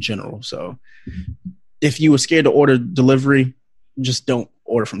DoorDash in general. So if you were scared to order delivery, just don't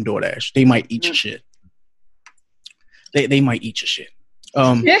order from DoorDash. They might eat your shit. They might eat your shit.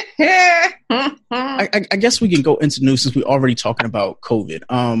 I guess we can go into news since we're already talking about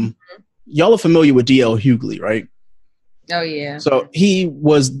COVID. Y'all are familiar with DL Hughley, right? Oh, yeah. So he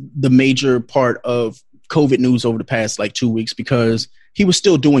was the major part of COVID news over the past like 2 weeks because he was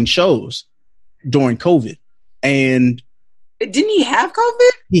still doing shows during COVID. And didn't he have COVID?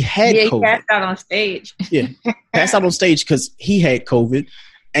 He had COVID. He passed out on stage. Yeah, passed out on stage because he had COVID.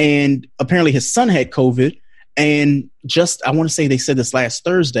 And apparently his son had COVID. And I want to say they said this last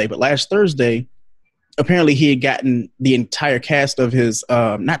Thursday, but last Thursday, apparently he had gotten the entire cast of his,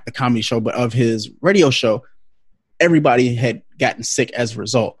 not the comedy show, but of his radio show. Everybody had gotten sick as a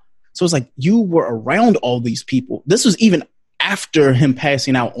result. So it's like, you were around all these people. This was even after him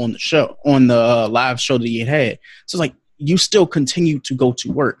passing out on the show, on the live show that he had. So it's like, you still continue to go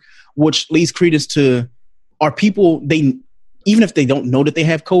to work, which leads credence to, are people, even if they don't know that they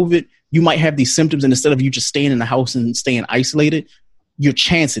have COVID, you might have these symptoms, and instead of you just staying in the house and staying isolated, you're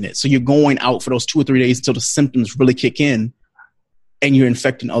chancing it. So you're going out for those 2 or 3 days until the symptoms really kick in and you're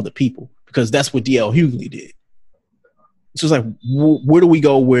infecting other people, because that's what DL Hughley did. So it's like, where do we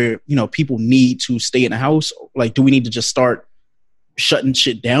go where, people need to stay in the house? Like, do we need to just start shutting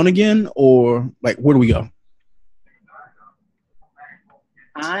shit down again? Or like, where do we go?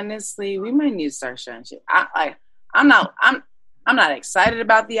 Honestly, we might need to start shutting shit. I'm not excited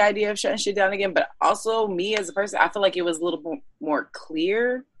about the idea of shutting shit down again, but also me as a person, I feel like it was a little more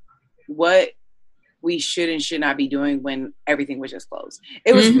clear what we should and should not be doing when everything was just closed.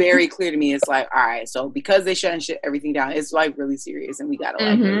 It was very clear to me. It's like, all right, so because they shut everything down, it's like really serious, and we gotta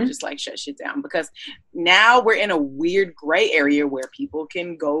like really just like shut shit down, because now we're in a weird gray area where people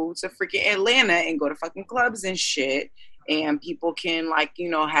can go to freaking Atlanta and go to fucking clubs and shit, and people can like, you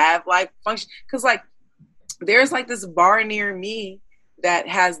know, have like function, because like there's like this bar near me that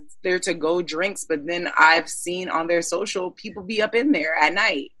has their to-go drinks, but then I've seen on their social people be up in there at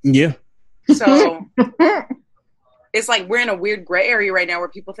night. Yeah. So it's like we're in a weird gray area right now where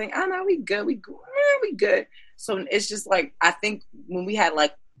people think, oh no, we good. We good. So it's just like, I think when we had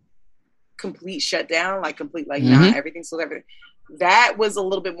like complete shutdown, like complete, like not everything, so everything, that was a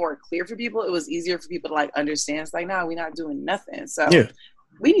little bit more clear for people. It was easier for people to like understand. It's like, nah, we're not doing nothing. So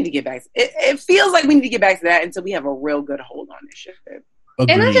we need to get back. It feels like we need to get back to that until we have a real good hold on this shit.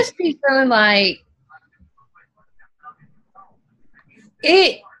 Agreed. And I just be feeling like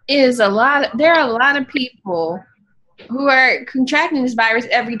it is there are a lot of people who are contracting this virus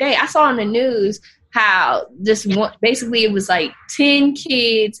every day. I saw on the news how basically it was like 10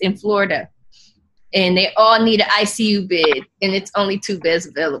 kids in Florida, and they all need an ICU bed, and it's only 2 beds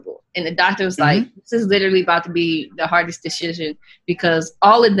available. And the doctor was like, this is literally about to be the hardest decision, because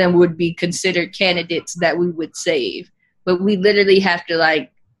all of them would be considered candidates that we would save. But we literally have to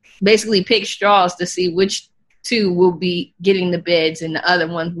like basically pick straws to see which 2 will be getting the beds and the other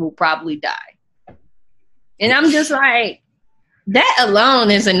ones will probably die. And I'm just like, that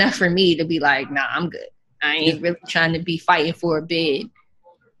alone is enough for me to be like, nah, I'm good. I ain't really trying to be fighting for a bed.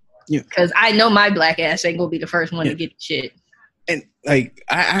 Because I know my black ass ain't going to be the first one to get the shit. And like,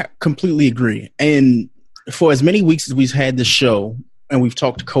 I completely agree. And for as many weeks as we've had this show, and we've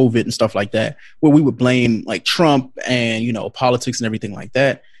talked COVID and stuff like that, where we would blame like Trump and, you know, politics and everything like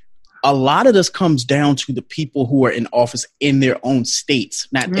that, a lot of this comes down to the people who are in office in their own states,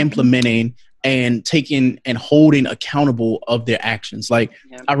 not implementing and taking and holding accountable of their actions. Like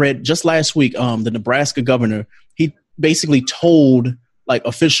I read just last week, the Nebraska governor, he basically told like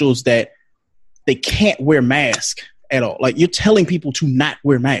officials that they can't wear masks at all. Like, you're telling people to not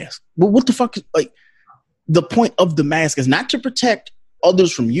wear masks. But what the fuck? Like, the point of the mask is not to protect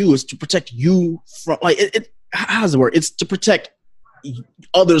others from you, it's to protect you from, like, how does it work? It's to protect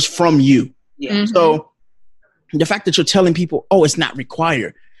others from you. Yeah. So the fact that you're telling people, oh, it's not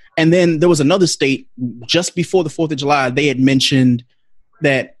required. And then there was another state just before the 4th of July, they had mentioned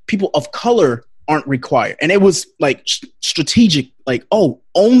that people of color aren't required. And it was like strategic, like, oh,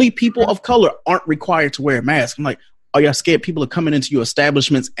 only people of color aren't required to wear a mask. I'm like, are y'all scared people are coming into your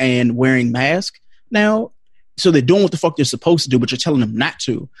establishments and wearing masks now? So they're doing what the fuck they're supposed to do, but you're telling them not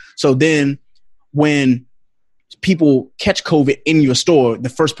to. So then when people catch COVID in your store, the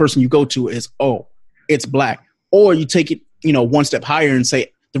first person you go to is, oh, it's black. Or you take it, you know, one step higher and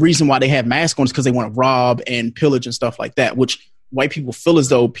say the reason why they have masks on is because they want to rob and pillage and stuff like that, which white people feel as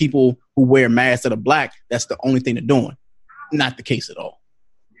though people who wear masks that are black, that's the only thing they're doing. Not the case at all.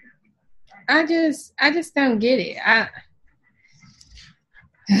 I just don't get it.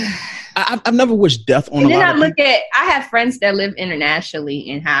 I've never wished death on. And then I have friends that live internationally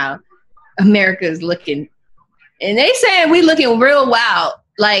and how America is looking, and they saying we looking real wild.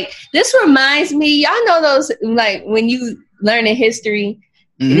 Like, this reminds me, y'all know those, like, when you learn in history,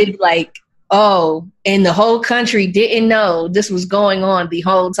 it's like, oh, and the whole country didn't know this was going on the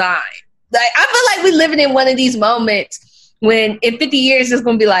whole time. Like, I feel like we're living in one of these moments when in 50 years it's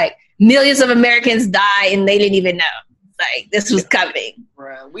going to be like millions of Americans die and they didn't even know. Like, this was coming.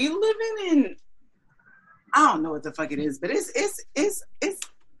 Bruh, we living in, I don't know what the fuck it is, but it's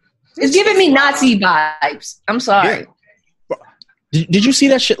giving me Nazi vibes. I'm sorry. Yeah. Did you see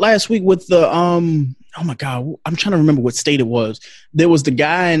that shit last week with the oh my God, I'm trying to remember what state it was. There was the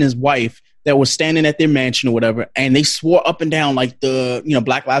guy and his wife that was standing at their mansion or whatever, and they swore up and down like the, you know,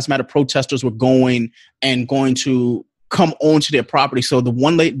 Black Lives Matter protesters were going to come onto their property. So the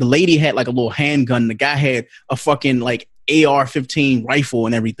lady had like a little handgun, the guy had a fucking like AR-15 rifle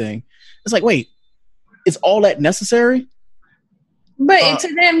and everything. It's like, wait, is all that necessary? But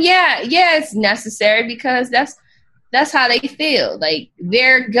to them, yeah, it's necessary because that's how they feel. Like,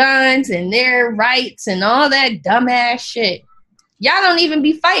 their guns and their rights and all that dumbass shit. Y'all don't even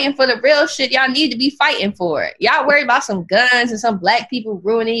be fighting for the real shit y'all need to be fighting for. Y'all worry about some guns and some black people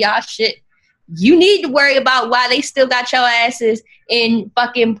ruining y'all shit. You need to worry about why they still got your asses in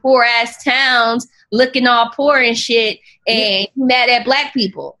fucking poor ass towns looking all poor and shit, and mad at black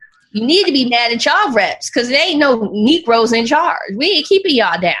people. You need to be mad at y'all reps because there ain't no Negroes in charge. We ain't keeping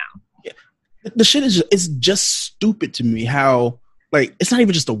y'all down. Yeah. The shit is just stupid to me how, like, it's not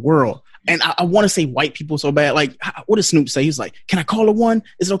even just the world. And I want to say white people so bad. Like, what does Snoop say? He's like, can I call her one?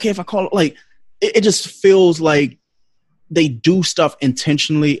 Is it okay if I call her? Like, it just feels like they do stuff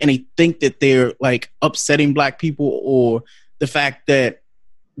intentionally and they think that they're like upsetting black people, or the fact that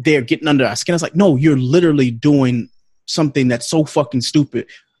they're getting under our skin. It's like, no, you're literally doing something that's so fucking stupid.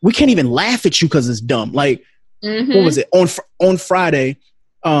 We can't even laugh at you because it's dumb. Like, what was it? On Friday,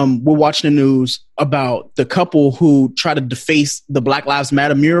 we're watching the news about the couple who tried to deface the Black Lives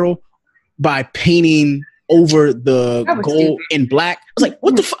Matter mural by painting over the gold in black. I was like,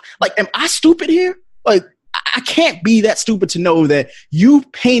 what the fuck? Like, am I stupid here? Like, I can't be that stupid to know that you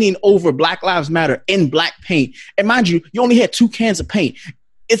painting over Black Lives Matter in black paint. And mind you, you only had 2 cans of paint.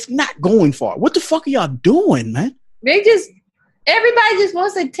 It's not going far. What the fuck are y'all doing, man? Everybody just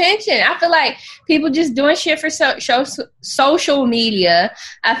wants attention. I feel like people just doing shit for social media.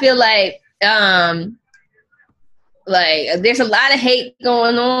 I feel like there's a lot of hate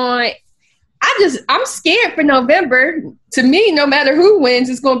going on. I'm scared for November. To me, no matter who wins,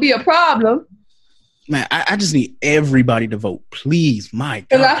 it's going to be a problem. Man, I just need everybody to vote, please. My God.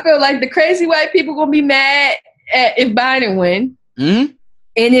 Because I feel like the crazy white people going to be mad if Biden wins. Mm-hmm.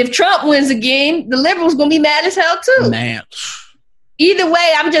 And if Trump wins again, the liberals going to be mad as hell too. Man. Either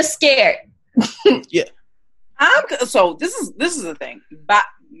way, I'm just scared. Yeah. So this is the thing.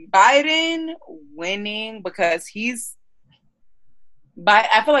 Biden winning because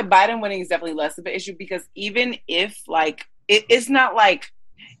I feel like Biden winning is definitely less of an issue, because even if like it's not like,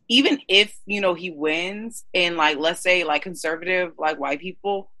 even if, you know, he wins and like, let's say like conservative like white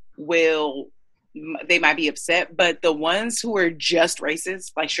people they might be upset, but the ones who are just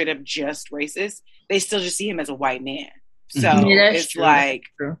racist, like straight up just racist, they still just see him as a white man. So it's true. Like,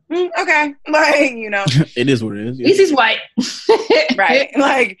 okay, like, you know, it is what it is. Yeah. He's white, right?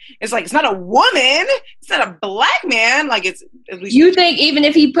 Like, it's like, it's not a woman, it's not a black man. Like, it's at least. You think even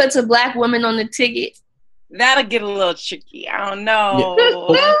if he puts a black woman on the ticket, that'll get a little tricky? I don't know.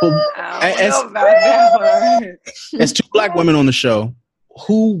 Yeah. As 2 black women on the show,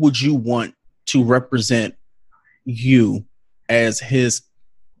 who would you want to represent you as his,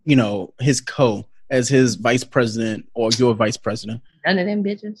 you know, his as his vice president or your vice president? None of them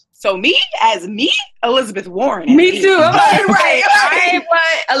bitches. So as me, Elizabeth Warren. Me too. Right. I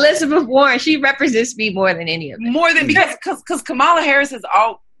want Elizabeth Warren. She represents me more than any of them. More than because Kamala Harris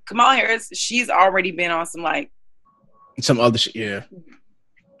she's already been on some like some other shit. Yeah.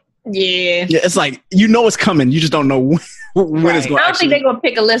 Yeah. Yeah. It's like, you know, it's coming. You just don't know when it's going. I don't think they're gonna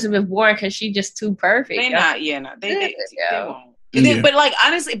pick Elizabeth Warren because she's just too perfect. They're not. Yeah. No. They won't. Yeah. But like,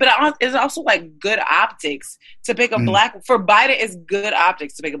 honestly, it's also like good optics to pick a black for Biden. It's good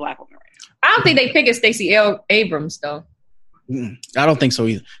optics to pick a black woman right now. I don't think they pick a Stacey Abrams though. I don't think so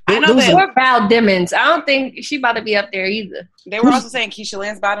either. Or Val Demings. I don't think she about to be up there either. They were also saying Keisha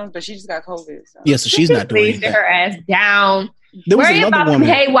Lance Bottoms, but she just got COVID. So. Yeah, so she's not doing anything. Her ass down. There was Worry about woman. Them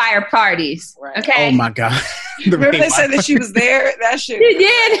haywire parties. Right. Okay. Oh my God. Remember they said that she was there? That shit. She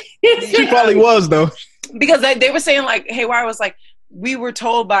did. She probably was though. Because they were saying like Haywire was like, we were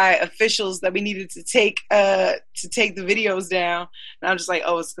told by officials that we needed to take the videos down, and I'm just like,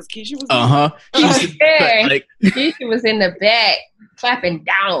 oh, it's because Keisha was there. Keisha was in the back clapping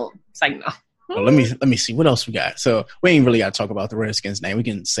down. It's like, no. Well, let me see what else we got. So we ain't really got to talk about the Redskins name. We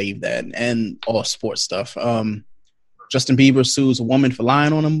can save that and all sports stuff. Justin Bieber sues a woman for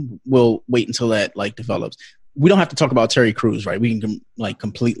lying on him. We'll wait until that like develops. We don't have to talk about Terry Crews, right? We can like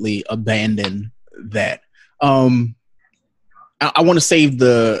completely abandon that. I want to save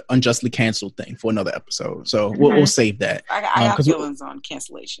the unjustly canceled thing for another episode, so we'll save that. I got feelings on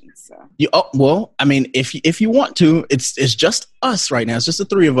cancellation. So well, I mean, if you want to, it's just us right now. It's just the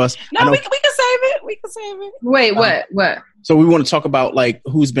 3 of us. No, we can save it. We can save it. Wait, what? So we want to talk about like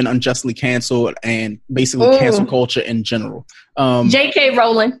who's been unjustly canceled and basically cancel culture in general. J.K.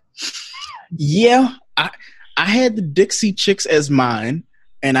 Rowling. Yeah, I had the Dixie Chicks as mine,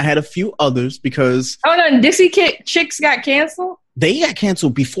 and I had a few others because... Oh, no, Dixie Chicks got canceled? They got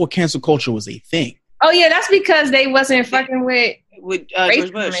canceled before cancel culture was a thing. Oh, yeah, that's because they wasn't fucking with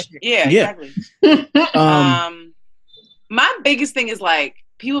George Bush. Yeah, exactly. My biggest thing is like,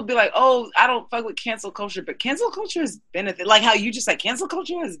 people be like, oh, I don't fuck with cancel culture, but cancel culture has been a thing. Like how you just like, cancel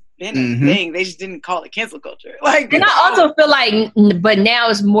culture has been a thing. They just didn't call it cancel culture. Like, and I also feel like, but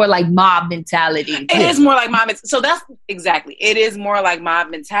now it's more like mob mentality. It is more like mob mentality. So that's exactly, it is more like mob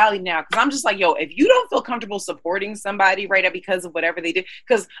mentality now. Cause I'm just like, yo, if you don't feel comfortable supporting somebody right now because of whatever they did,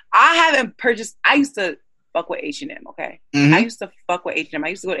 cause I used to fuck with H&M, okay? I used to fuck with H&M. I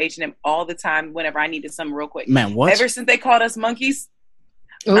used to go to H&M all the time whenever I needed something real quick. Man, what? Ever since they called us monkeys,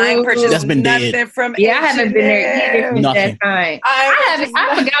 I ain't purchased nothing dead. from I haven't been there either since that time.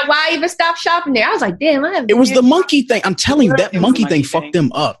 I forgot why I even stopped shopping there. I was like, damn, it was the monkey thing. I'm telling you, that monkey thing fucked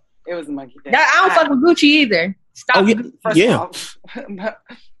them up. It was a monkey thing. I don't fuck with Gucci either. Stop. Oh, yeah.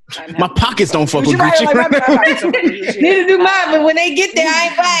 My pockets don't fuck with Gucci. Neither do mine, but when they get there, I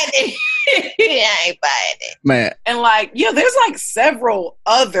ain't buying it. I ain't buying it. Man. And like, yeah, there's like several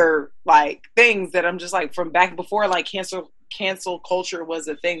other like things that I'm just like from back before like cancel culture was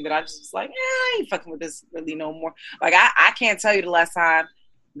a thing that I just was like, I ain't fucking with this really no more. Like I can't tell you the last time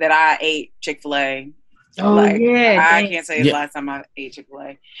that I ate Chick-fil-A. Oh like, yeah. I can't tell you the last time I ate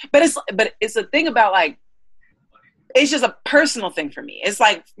Chick-fil-A. But it's a thing about like, it's just a personal thing for me. It's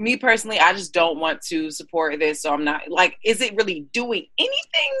like me personally, I just don't want to support this. So I'm not like, is it really doing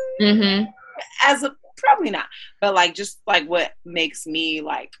anything as a, probably not, but like, just like what makes me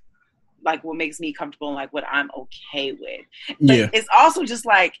like what makes me comfortable and like what I'm okay with. But it's also just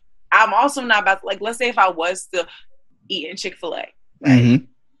like, I'm also not about to, like, let's say if I was still eating Chick-fil-A, right? Mm-hmm.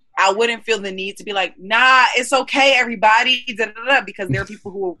 I wouldn't feel the need to be like, nah, it's okay, everybody, because there are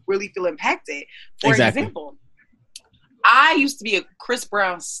people who will really feel impacted. For example, I used to be a Chris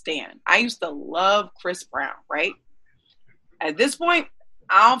Brown stan. I used to love Chris Brown, right? At this point,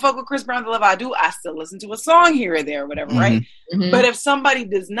 I don't fuck with Chris Brown the level I do. I still listen to a song here or there or whatever, right? Mm-hmm. But if somebody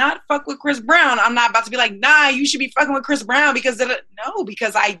does not fuck with Chris Brown, I'm not about to be like, nah, you should be fucking with Chris Brown because no,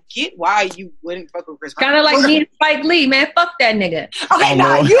 because I get why you wouldn't fuck with Chris Brown. Kind of like me and Spike Lee, man. Fuck that nigga. Okay,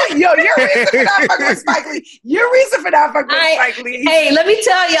 your reason for not fucking with Spike Lee. Your reason for not fucking with Spike Lee. Hey, let me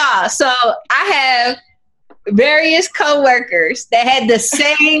tell y'all. So I have various co-workers that had the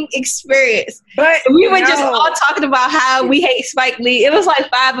same experience, but we were just all talking about how we hate Spike Lee. It was like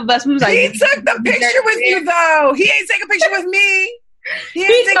 5 of us. We was like, he took the picture with you though. He ain't take a picture with me.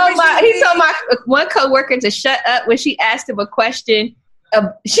 He told my one co-worker to shut up when she asked him a question.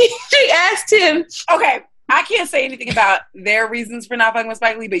 She asked him, okay, I can't say anything about their reasons for not fucking with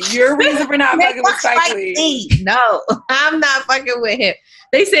Spike Lee, but your reason for not fucking with Spike Lee. No, I'm not fucking with him.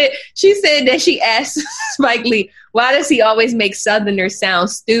 She said that she asked Spike Lee, why does he always make Southerners sound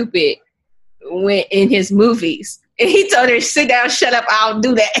stupid when in his movies? And he told her, sit down, shut up, I don't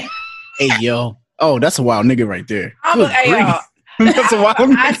do that. Hey, yo. Oh, that's a wild nigga right there. That's a wild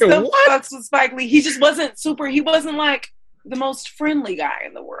nigga. I still fucks with Spike Lee. He just wasn't he wasn't like the most friendly guy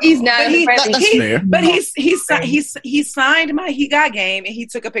in the world. He's not friendly. But he signed my He Got Game and he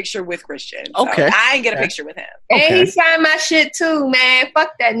took a picture with Christian. So okay. I didn't get a picture with him. Okay. And he signed my shit too, man.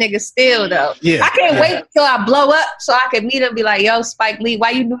 Fuck that nigga still though. Yeah. I can't wait till I blow up so I can meet him and be like, yo, Spike Lee,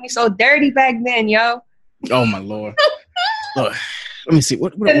 why you doing so dirty back then, yo? Oh my Lord. Look, let me see.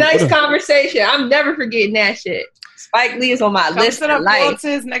 What a nice conversation. I'm never forgetting that shit. Spike Lee is on my list for life. Go to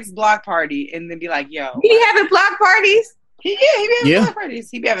his next block party and then be like, yo. He be having block parties? He be having block parties.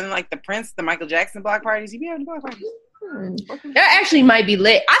 He be having like the Prince, the Michael Jackson block parties. He be having block parties. That actually might be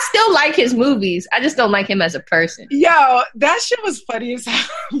lit. I still like his movies. I just don't like him as a person. Yo, that shit was funny as hell.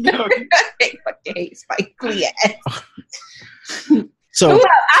 I fucking hate Spike Lee. So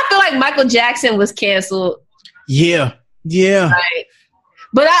I feel like Michael Jackson was canceled. Yeah. Right.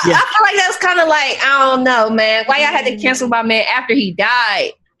 But I feel like that's kind of like, I don't know, man. Why y'all had to cancel my man after he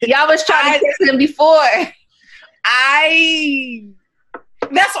died? Y'all was trying to cancel him before.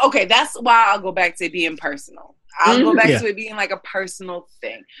 That's okay. That's why I'll go back to it being personal. I'll go back to it being like a personal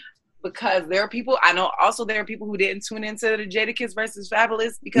thing. Because there are people, I know also there are people who didn't tune into the Jadakiss versus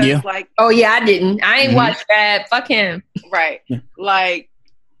Fabulous because like. Oh yeah, I didn't. I ain't watched Fab. Fuck him. Right. Yeah. Like,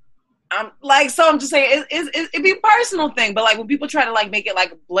 so I'm just saying it'd be a personal thing, but like when people try to like make it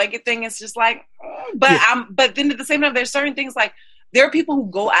like a blanket thing, it's just like, but then at the same time, there's certain things like there are people who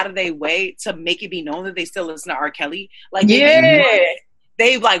go out of their way to make it be known that they still listen to R. Kelly. Like,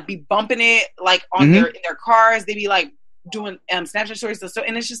 they like be bumping it like on in their cars. They be like doing Snapchat stories and stuff,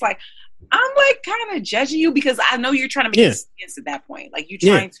 and it's just like I'm like kind of judging you because I know you're trying to make a stance at that point. Like you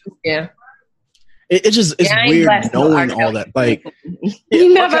trying to. It's weird knowing all that. Like,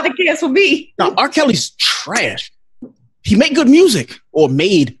 you're not about to cancel me. No, R. Kelly's trash. He made good music or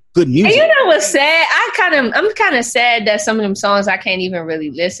made good music. And you know what's sad? I'm kind of sad that some of them songs I can't even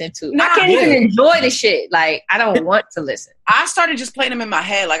really listen to. I can't even enjoy the shit. Like, I don't want to listen. I started just playing them in my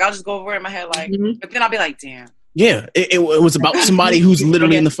head. Like, I'll just go over it in my head. Like, but then I'll be like, damn. Yeah, it was about somebody who's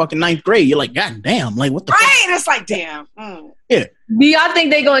literally in the fucking 9th grade. You're like, God damn, like what the fuck? Right, it's like, damn. Yeah. Do y'all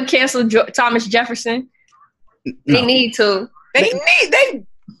think they're going to cancel Thomas Jefferson? No. They need to. They need.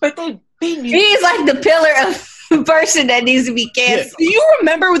 He's like the pillar of person that needs to be canceled. Yeah. Do you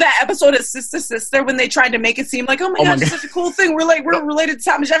remember that episode of Sister when they tried to make it seem like, oh my God, it's such a cool thing. We're related to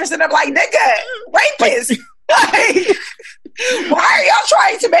Thomas Jefferson. I'm like, nigga, rapist. Like, why are y'all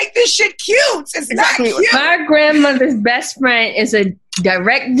trying to make this shit cute? It's not cute. My grandmother's best friend is a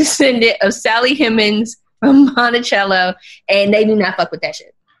direct descendant of Sally Hemings from Monticello, and they do not fuck with that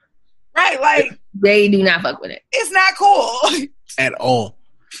shit. Right, like they do not fuck with it. It's not cool at all.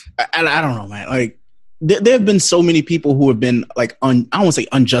 I don't know, man. Like there have been so many people who have been like I don't want to say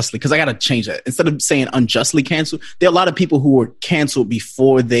unjustly because I got to change that. Instead of saying unjustly canceled, there are a lot of people who were canceled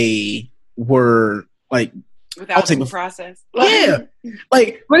before they were like without due process. Yeah,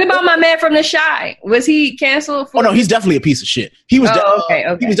 like what about my man from The Chi? Was he canceled? Oh no, he's definitely a piece of shit. He was. Okay.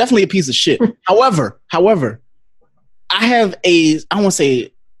 He was definitely a piece of shit. However, I have I want to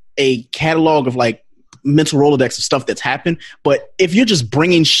say a catalog of like mental Rolodex of stuff that's happened. But if you're just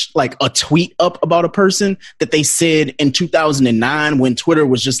bringing like a tweet up about a person that they said in 2009 when Twitter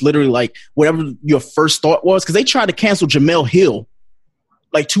was just literally like whatever your first thought was, because they tried to cancel Jemele Hill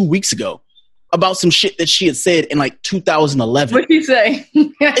like 2 weeks ago about some shit that she had said in like 2011. What'd you say?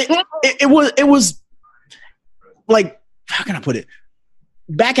 it was like, how can I put it?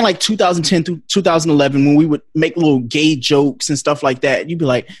 Back in like 2010 through 2011, when we would make little gay jokes and stuff like that, you'd be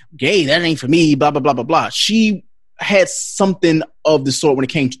like, gay, that ain't for me, blah, blah, blah, blah, blah. She had something of the sort when it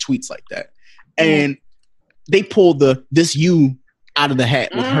came to tweets like that. And they pulled this you out of the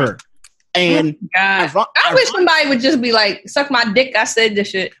hat with her. And I wish somebody would just be like, suck my dick, I said this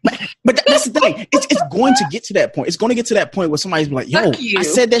shit. But that's the thing. It's going to get to that point. It's going to get to that point where somebody's like, yo, I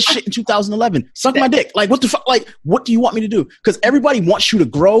said that shit in 2011. Suck my dick. Like, what the fuck? Like, what do you want me to do? Because everybody wants you to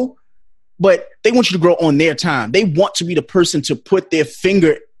grow, but they want you to grow on their time. They want to be the person to put their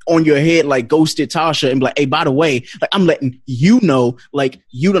finger on your head like Ghosted Tasha and be like, hey, by the way, like I'm letting you know, like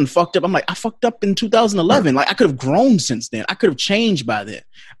you done fucked up. I'm like, I fucked up in 2011. Like I could have grown since then. I could have changed by then.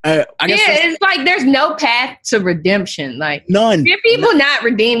 I guess it's like there's no path to redemption. Like none. If people not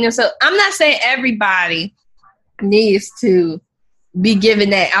redeem themselves, I'm not saying everybody needs to be given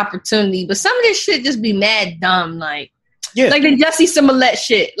that opportunity, but some of this shit just be mad dumb. Like, like the Jussie Smollett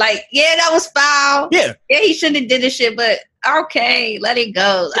shit. Like, yeah, that was foul. Yeah, he shouldn't have did this shit, but okay, let it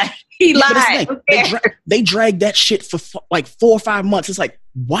go. Like he lied. They dragged that shit for like 4 or 5 months. It's like,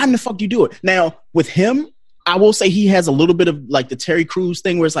 why in the fuck do you do it? Now with him, I will say he has a little bit of like the Terry Crews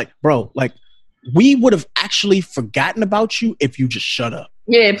thing where it's like, bro, like we would have actually forgotten about you if you just shut up.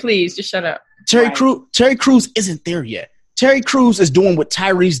 Yeah, please just shut up. Terry Crews isn't there yet. Terry Crews is doing what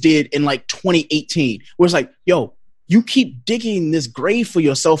Tyrese did in like 2018, where it's like, yo, you keep digging this grave for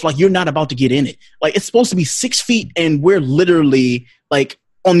yourself like you're not about to get in it. Like it's supposed to be 6 feet and we're literally like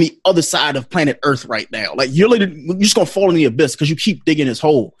on the other side of planet Earth right now. Like you're just gonna fall in the abyss because you keep digging this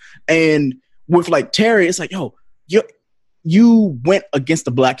hole. And with like Terry, it's like, yo, you went against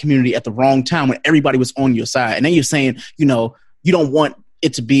the black community at the wrong time when everybody was on your side. And then you're saying, you know, you don't want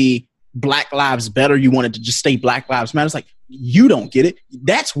it to be Black Lives Better. You want it to just stay Black Lives Matter. It's like, you don't get it.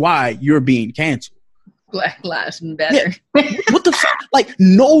 That's why you're being canceled. Black Lives Better. Yeah. What the fuck? Like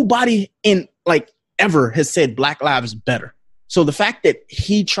nobody in like ever has said Black Lives Better. So the fact that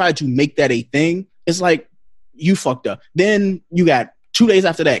he tried to make that a thing is like, you fucked up. Then you got 2 days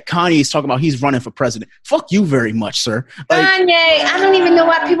after that, Kanye's talking about he's running for president. Fuck you very much, sir. Like, Kanye, I don't even know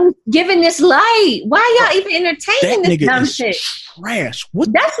why people giving this light. Why y'all even entertaining this dumb shit? Trash.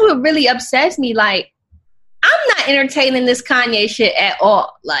 That's what really upsets me. Like, I'm not entertaining this Kanye shit at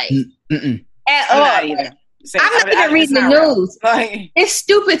all. Like, at all. Not either. I'm not even reading the news. Like, it's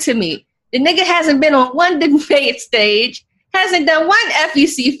stupid to me. The nigga hasn't been on one debate stage, hasn't done one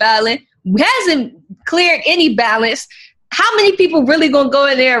FEC filing, hasn't cleared any balance. How many people really gonna go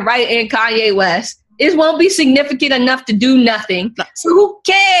in there and write in Kanye West? It won't be significant enough to do nothing. So who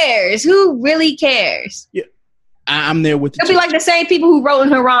cares? Who really cares? Yeah, I'm there with you. It'll be like the same people who wrote in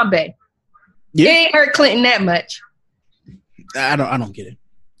Harambe. Yeah, it ain't hurt Clinton that much. I don't get it.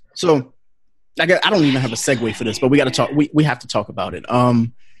 So I don't even have a segue for this, but we got to talk. We have to talk about it.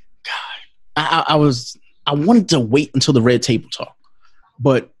 God, I wanted to wait until the red table talk,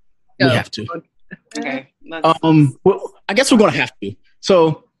 but we have to. Okay. Well, I guess we're gonna have to.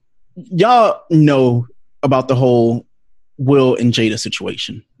 So, y'all know about the whole Will and Jada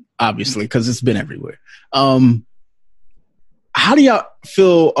situation, obviously, because it's been everywhere. How do y'all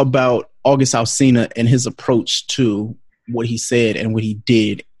feel about August Alsina and his approach to what he said and what he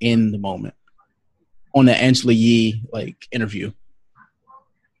did in the moment on the Angela Yee interview?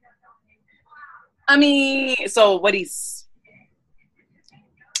 I mean, so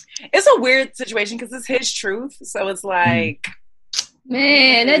it's a weird situation because it's his truth. So it's like,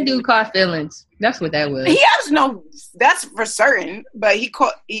 man, that dude caught feelings. That's what that was. He has that's for certain. But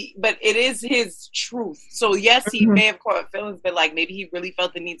but it is his truth. So yes, he may have caught feelings, but maybe he really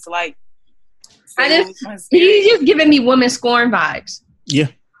felt the need to he's just giving me woman scorn vibes. Yeah,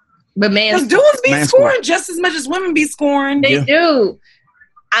 but man, dudes be scorned just as much as women be scorned. They do.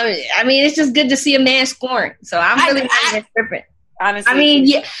 I mean, it's just good to see a man scorned. So I'm really not tripping. Honestly. I mean,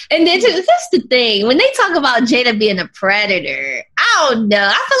 yeah. And then that's the thing. When they talk about Jada being a predator, I don't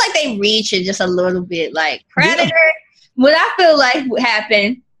know. I feel like they reach it just a little bit. Like, predator, what I feel like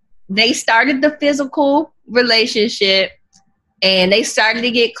happened, they started the physical relationship and they started to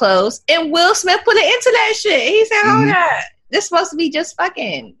get close. And Will Smith put an end to that shit. He said, hold on. This supposed to be just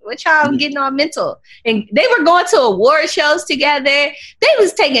fucking. What y'all getting all mental? And they were going to award shows together. They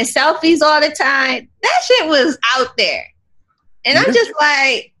was taking selfies all the time. That shit was out there. And I'm just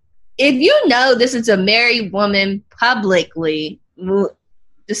like, if you know this is a married woman publicly,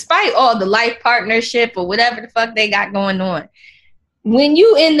 despite all the life partnership or whatever the fuck they got going on, when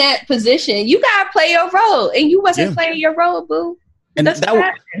you in that position, you gotta play your role, and you wasn't playing your role, boo. And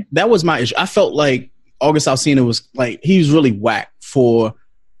that was my issue. I felt like August Alsina was like, he was really whack for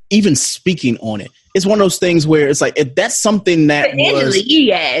even speaking on it. It's one of those things where it's like, if that's something that Angela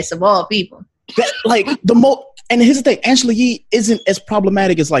Yee ass of all people, that, like the most. And here's the thing, Angela Yee isn't as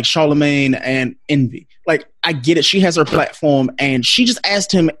problematic as like Charlemagne and Envy. Like, I get it. She has her platform and she just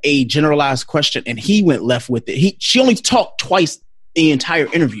asked him a generalized question and he went left with it. She only talked twice the entire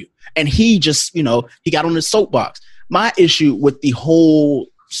interview and he just, he got on his soapbox. My issue with the whole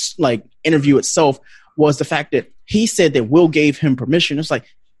like interview itself was the fact that he said that Will gave him permission. It's like,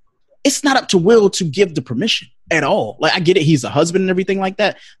 it's not up to Will to give the permission at all. Like, I get it. He's a husband and everything like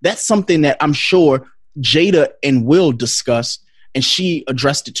that. That's something that I'm sure Jada and Will discussed, and she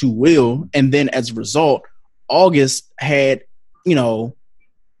addressed it to Will, and then as a result, August had,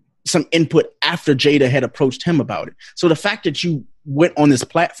 some input after Jada had approached him about it. So the fact that you went on this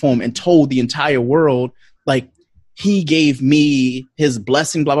platform and told the entire world, like, he gave me his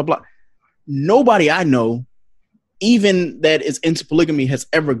blessing, blah, blah, blah. Nobody I know, even that is into polygamy, has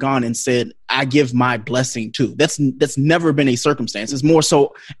ever gone and said, I give my blessing too. That's never been a circumstance. It's more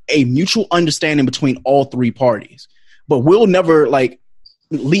so a mutual understanding between all three parties. But we'll never like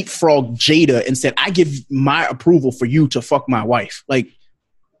leapfrog Jada and said, I give my approval for you to fuck my wife. Like,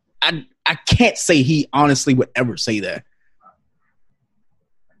 I can't say he honestly would ever say that.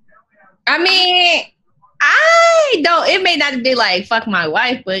 I mean, I don't, it may not be like fuck my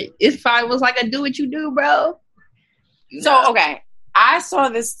wife, but it probably was like a do what you do, bro. So, okay, I saw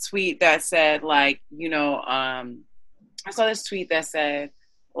this tweet that said, like,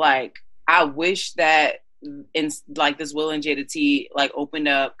 I wish that in like this Will and Jada T like opened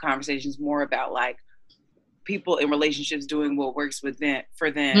up conversations more about like people in relationships doing what works for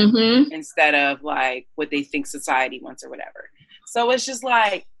them instead of like what they think society wants or whatever. So it's just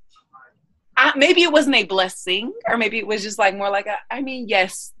like, maybe it wasn't a blessing, or maybe it was just like more like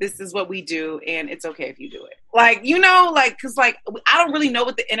yes, this is what we do and it's okay if you do it. Like, cause like, I don't really know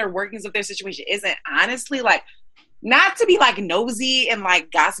what the inner workings of their situation is. And honestly, like, not to be like nosy and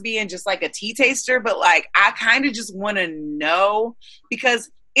like gossipy and just like a tea taster, but like, I kind of just want to know,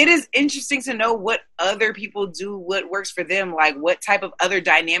 because it is interesting to know what other people do, what works for them, like what type of other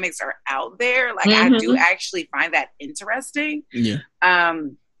dynamics are out there. Like, I do actually find that interesting. Yeah.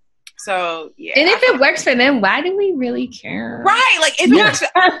 So yeah, and if it works for them, why do we really care? Right, like if it works,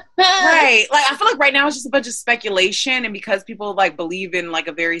 right? Like I feel like right now it's just a bunch of speculation, and because people like believe in like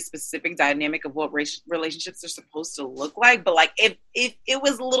a very specific dynamic of what relationships are supposed to look like, but like if it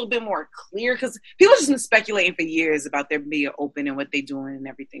was a little bit more clear, because people have just been speculating for years about their being open and what they're doing and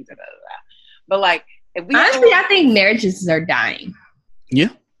everything, But like, if we honestly, I think marriages are dying. Yeah,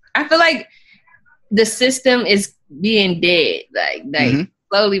 I feel like the system is being dead, like.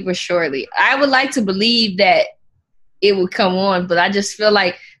 Slowly but surely. I would like to believe that it will come on, but I just feel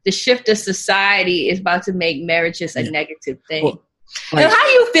like the shift of society is about to make marriages a negative thing. Well, like, how do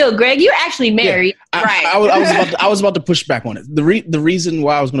you feel, Greg? You're actually married, right? I was about to push back on it. The reason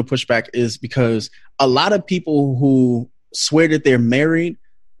why I was going to push back is because a lot of people who swear that they're married,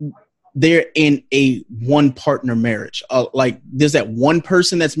 they're in a one partner marriage. Like there's that one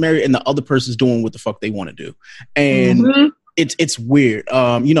person that's married and the other person's doing what the fuck they want to do, and. It's weird.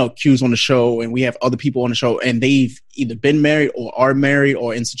 Q's on the show and we have other people on the show and they've either been married or are married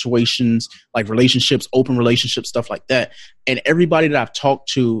or in situations like relationships, open relationships, stuff like that. And everybody that I've talked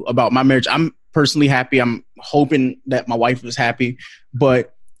to about my marriage, I'm personally happy. I'm hoping that my wife is happy,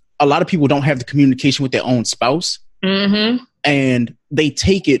 but a lot of people don't have the communication with their own spouse and they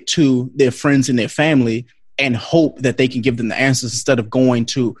take it to their friends and their family and hope that they can give them the answers instead of going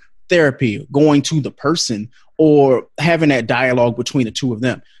to therapy, going to the person, or having that dialogue between the two of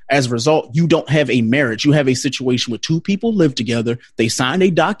them. As a result, you don't have a marriage. You have a situation where two people live together. They signed a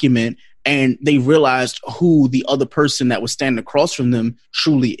document and they realized who the other person that was standing across from them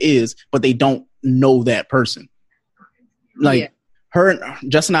truly is, but they don't know that person. Like her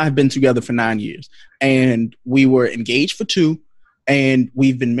and Jess and I have been together for 9 years and we were engaged for 2. and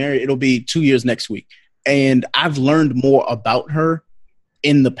we've been married. It'll be 2 years next week. And I've learned more about her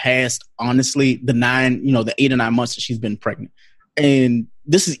in the past, honestly, the 8 or 9 months that she's been pregnant. And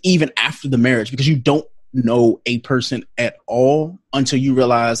this is even after the marriage, because you don't know a person at all until you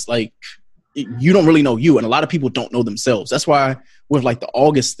realize, like, you don't really know you. And a lot of people don't know themselves. That's why with like the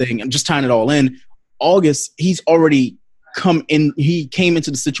August thing, and just tying it all in, August, he's already he came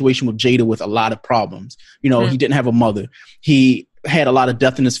into the situation with Jada with a lot of problems. He didn't have a mother. He had a lot of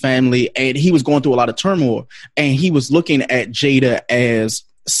death in his family, and he was going through a lot of turmoil. And he was looking at Jada as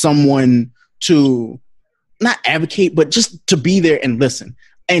someone to not advocate, but just to be there and listen.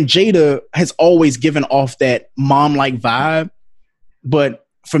 And Jada has always given off that mom-like vibe. But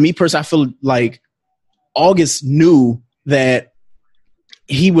for me personally, I feel like August knew that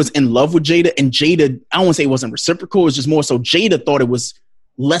he was in love with Jada, and Jada, I don't want to say it wasn't reciprocal. It was just more so Jada thought it was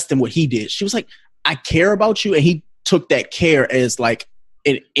less than what he did. She was like, I care about you. And he took that care as like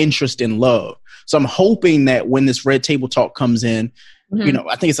an interest in love. So I'm hoping that when this Red Table Talk comes in,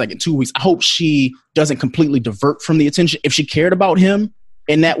 I think it's like in 2 weeks, I hope she doesn't completely divert from the attention. If she cared about him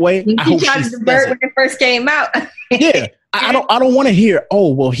in that way, I hope she tried to divert when it first came out. Yeah. I don't want to hear,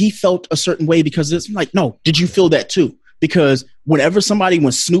 oh, well, he felt a certain way because it's like, no, did you feel that too? Because when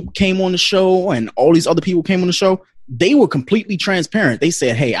Snoop came on the show and all these other people came on the show, they were completely transparent. They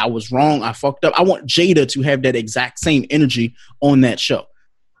said, hey, I was wrong. I fucked up. I want Jada to have that exact same energy on that show.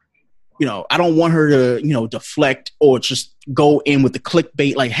 I don't want her to, deflect or just go in with the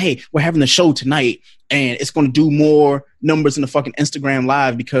clickbait like, hey, we're having the show tonight and it's going to do more numbers in the fucking Instagram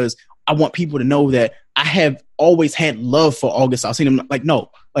Live, because I want people to know that I have always had love for August. I've seen him like, no,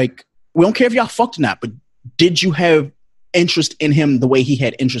 like, we don't care if y'all fucked or not, but did you have interest in him the way he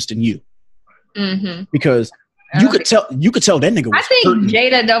had interest in you? Mm-hmm. Because you could tell that nigga was I think hurting.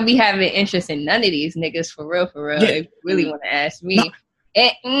 Jada don't be having interest in none of these niggas for real. Yeah. If you really want to ask me. No.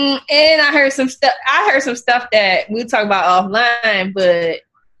 And I heard some stuff that we'll talk about offline, but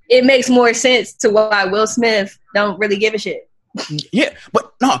it makes more sense to why Will Smith don't really give a shit. Yeah,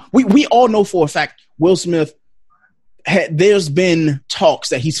 but no, we all know for a fact Will Smith there's been talks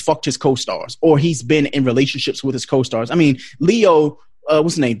that he's fucked his co-stars or he's been in relationships with his co-stars. I mean, Leo,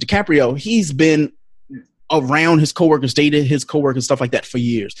 what's his name? DiCaprio, he's been around his coworkers, dated his coworkers, stuff like that for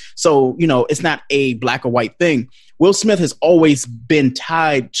years. So, it's not a black or white thing. Will Smith has always been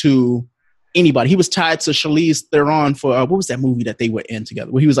tied to anybody. He was tied to Charlize Theron for, what was that movie that they were in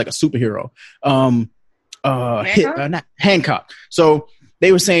together where he was like a superhero? Hancock. So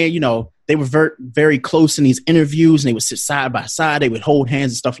they were saying, they were very close in these interviews and they would sit side by side. They would hold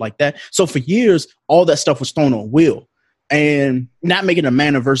hands and stuff like that. So for years, all that stuff was thrown on Will. And not making a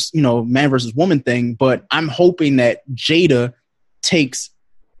man versus woman thing, but I'm hoping that Jada takes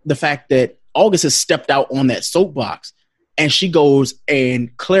the fact that August has stepped out on that soapbox and she goes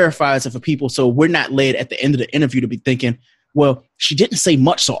and clarifies it for people. So we're not led at the end of the interview to be thinking, well, she didn't say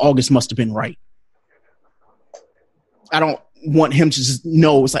much, so August must have been right. I don't want him to just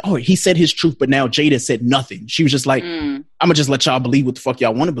know. It's like, oh, he said his truth, but now Jada said nothing. She was just like, I'm going to just let y'all believe what the fuck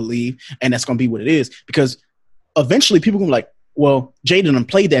y'all want to believe. And that's going to be what it is. Because eventually people going to be like, well, Jada done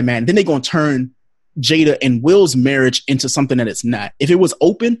played that man. Then they're going to turn Jada and Will's marriage into something that it's not. If it was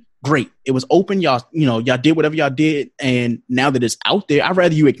open, great. It was open. Y'all did whatever y'all did. And now that it's out there, I'd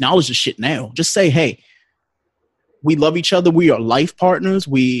rather you acknowledge the shit now. Just say, hey, we love each other. We are life partners.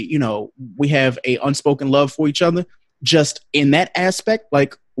 We have a unspoken love for each other. Just in that aspect,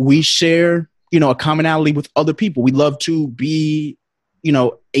 like we share, a commonality with other people. We love to be,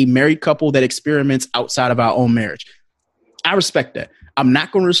 a married couple that experiments outside of our own marriage. I respect that. I'm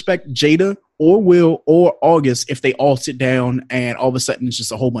not going to respect Jada or Will or August if they all sit down and all of a sudden it's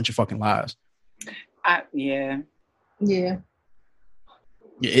just a whole bunch of fucking lies. Yeah.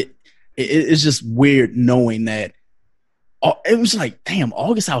 It's just weird knowing that. It was like, damn,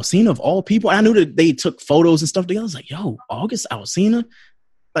 August Alsina of all people. And I knew that they took photos and stuff together. I was like, yo, August Alsina,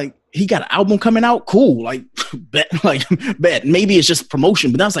 like he got an album coming out. Cool. Like, bet. Maybe it's just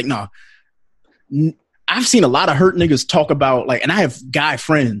promotion. But I was like, nah. I've seen a lot of hurt niggas talk about and I have guy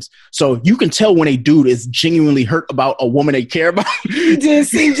friends. So you can tell when a dude is genuinely hurt about a woman they care about. He did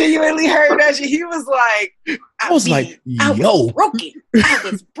seem genuinely hurt. He was like, I was broken. I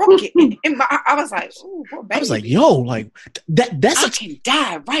was broken. I was like, ooh, poor baby. I was like, yo, like that's I can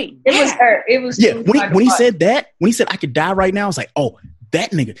die right now. It was her. It was when he said that, when he said I could die right now, I was like, oh,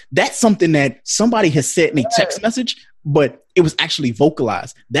 that nigga. That's something that somebody has said in a text message, but it was actually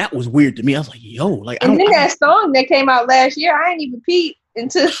vocalized. That was weird to me. I was like, yo, like, and then that song that came out last year, I ain't even peeped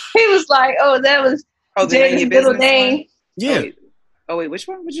until he was like, oh, that was Jaden's middle name. Yeah. Oh wait, which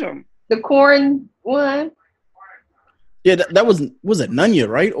one? Which one? The corn one. Yeah, that was it Nunya,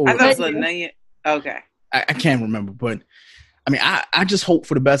 right? Or I thought it was Nunya. Okay. I can't remember, but I mean, I just hope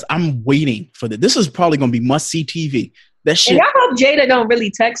for the best. I'm waiting for this. This is probably going to be must-see TV. That shit. And I hope Jada don't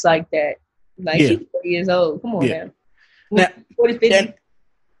really text like that. Like, she's 40 years old. Come on, man. Now, 40, 50.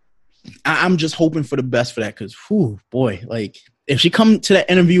 I'm just hoping for the best for that because, boy, like, if she come to that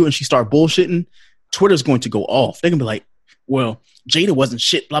interview and she start bullshitting, Twitter's going to go off. They're going to be like, well, Jada wasn't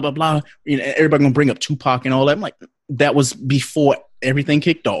shit, blah, blah, blah. You know, everybody going to bring up Tupac and all that. I'm like, that was before everything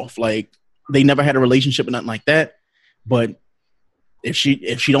kicked off. Like, they never had a relationship or nothing like that. But if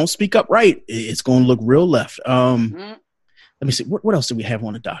she don't speak up right, it's going to look real left. Let me see. What else do we have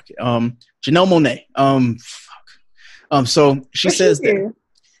on the docket? Janelle Monáe. So she says that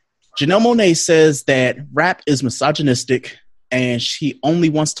Janelle Monáe says that rap is misogynistic and she only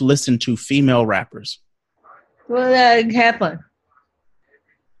wants to listen to female rappers. Well, have fun.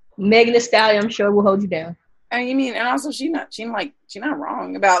 Megan Thee Stallion, I'm sure, will hold you down. And also she's not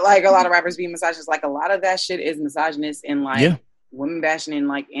wrong about like a lot of rappers being misogynist. Like a lot of that shit is misogynist and like women bashing and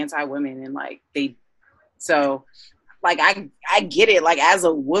like anti-women and like so like I get it. Like as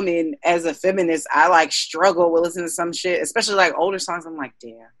a woman, as a feminist, I like struggle with listening to some shit, especially like older songs. I'm like,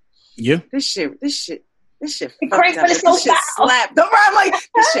 damn. Yeah. This shit fucked up. This shit slapped. I'm like,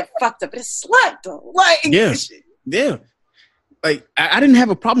 this shit fucked up. But it slapped though. Like yeah. Like I didn't have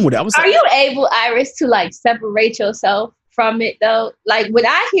a problem with it. I was. Are you able, Iris, to like separate yourself from it though? Like when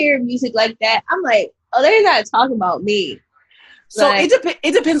I hear music like that, I'm like, oh, they're not talking about me. So like,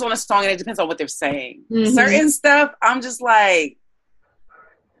 it depends on the song and it depends on what they're saying. Mm-hmm. Certain stuff, I'm just like,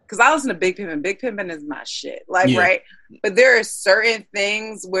 because I listen to Big Pimpin'. Big Pimpin' is my shit. Like, right? But there are certain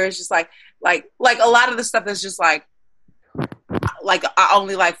things where it's just like a lot of the stuff that's just like I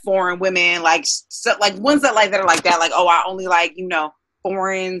only like foreign women, like so, like ones that are like that, like, oh, I only like,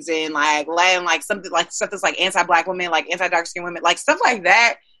 foreigners and like Latin, like something like stuff that's like anti-black women, like anti-dark skin women, like stuff like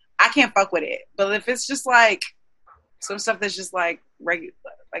that, I can't fuck with it. But if it's just like some stuff that's just like regular,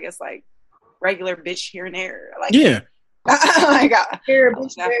 I guess like regular bitch here and there, like like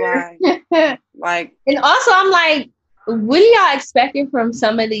like, and also I'm like, what are y'all expecting from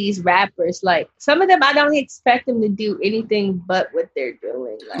some of these rappers? Like some of them, I don't expect them to do anything but what they're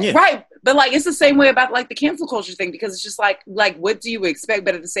doing. Like, right. But like, it's the same way about like the cancel culture thing, because it's just like, what do you expect?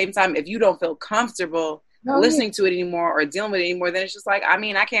 But at the same time, if you don't feel comfortable listening to it anymore or dealing with it anymore, then it's just like, I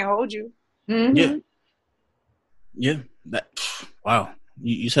mean, I can't hold you. Mm-hmm. Yeah. Wow.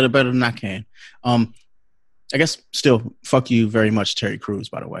 You said it better than I can. I guess still, fuck you very much, Terry Crews,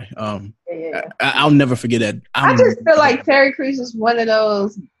 by the way. I'll never forget that. I just feel like Terry Crews is one of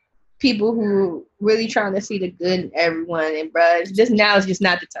those people who really trying to see the good in everyone. And bruh, just now is just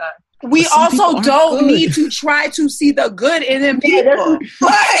not the time. We also don't need to try to see the good in them people.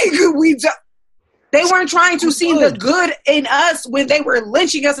 They weren't trying to see the good in us when they were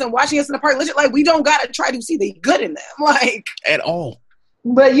lynching us and watching us in the park. Like, we don't got to try to see the good in them. Like, at all.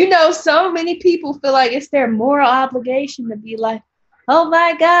 But so many people feel like it's their moral obligation to be like, oh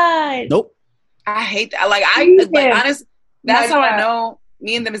my God. Nope. I hate that. Like, honestly, that's how I know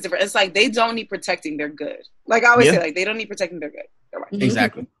me and them is different. It's like, they don't need protecting. They're good. Like, I always say, like, they don't need protecting. They're good. They're right.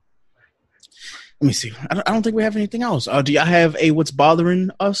 Exactly. Let me see. I don't think we have anything else. Do y'all have a what's bothering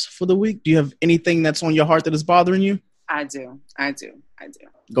us for the week? Do you have anything that's on your heart that is bothering you? I do.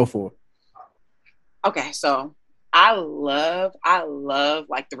 Go for it. Okay, so I love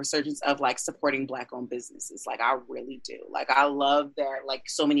like the resurgence of like supporting Black-owned businesses. Like I really do. Like I love that like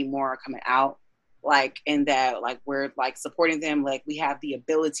so many more are coming out. Like and that like we're like supporting them. Like we have the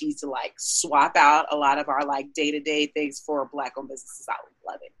ability to like swap out a lot of our like day-to-day things for Black-owned businesses. I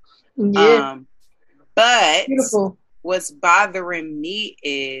love it. Yeah. But beautiful. What's bothering me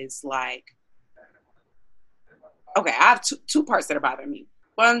is like, okay, I have two parts that are bothering me.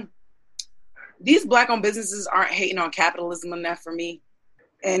 One, these Black-owned businesses aren't hating on capitalism enough for me,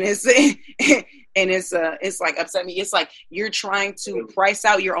 and it's like upset me. It's like you're trying to price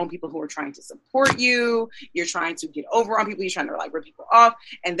out your own people who are trying to support you. You're trying to get over on people. You're trying to like rip people off,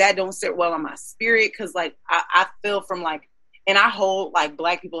 and that don't sit well on my spirit because like I feel from like. And I hold like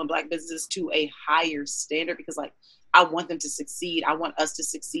Black people and Black businesses to a higher standard because like I want them to succeed. I want us to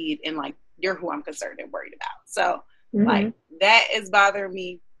succeed. And like, you're who I'm concerned and worried about. So like that is bothering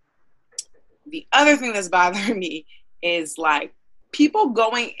me. The other thing that's bothering me is like people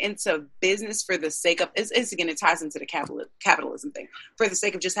going into business for the sake of, it's again, it ties into the capitalism thing, for the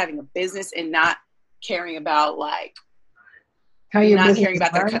sake of just having a business and not caring about like, not caring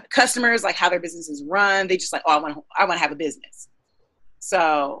about their customers, like how their business is run. They just like, oh, I want to have a business.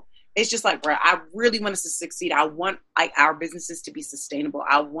 So it's just like, bro, I really want us to succeed. I want like our businesses to be sustainable.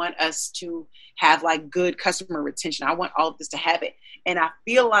 I want us to have like good customer retention. I want all of this to happen. And I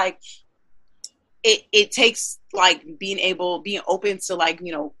feel like it takes like being open to like,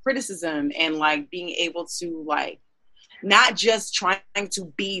 you know, criticism and like being able to like, not just trying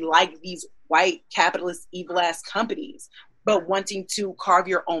to be like these white capitalist evil ass companies, but wanting to carve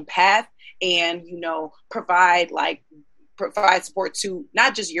your own path and, you know, provide support to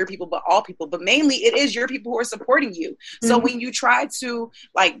not just your people, but all people. But mainly it is your people who are supporting you. Mm-hmm. So when you try to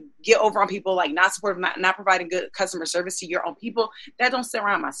like get over on people, like not providing good customer service to your own people, that don't sit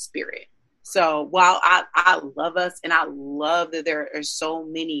around my spirit. So while I love us and I love that there are so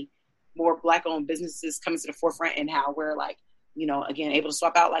many more Black owned businesses coming to the forefront and how we're like, you know, again, able to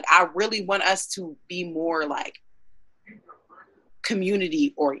swap out, like I really want us to be more like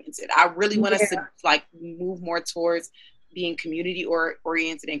community oriented. I really want us to like move more towards being community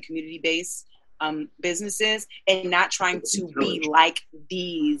oriented and community based businesses and not trying to be like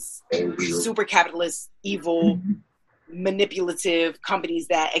these super capitalist, evil, manipulative companies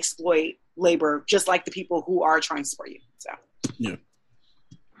that exploit labor, just like the people who are trying to support you. So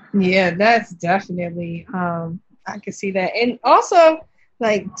yeah, that's definitely I can see that. And also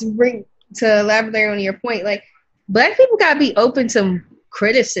like to elaborate on your point, like Black people gotta be open to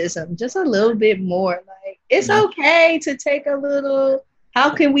criticism just a little bit more. Like it's okay to take a little,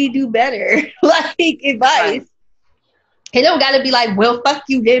 how can we do better? Like advice. Right. It don't gotta be like, well, fuck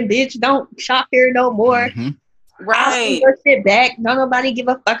you then, bitch. Don't shop here no more. Mm-hmm. Right. Your shit back. Don't nobody give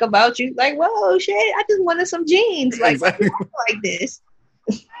a fuck about you. Like, whoa, shit, I just wanted some jeans. Like, exactly. Like this.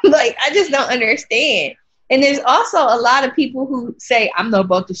 Like, I just don't understand. And there's also a lot of people who say, I'm not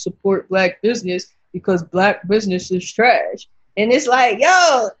about to support Black business because Black business is trash. And it's like,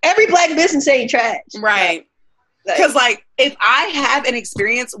 yo, every Black business ain't trash. Right. Because, like, if I have an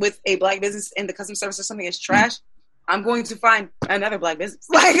experience with a Black business and the customer service or something is trash, I'm going to find another Black business.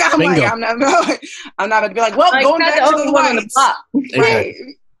 Like, I'm not going to be like, well, going back to the one on the block. Right.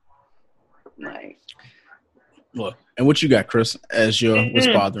 Like, look, and what you got, Chris, as what's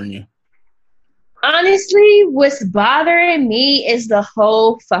bothering you? Honestly, what's bothering me is the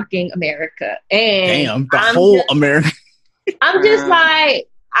whole fucking America. And America. I'm just like,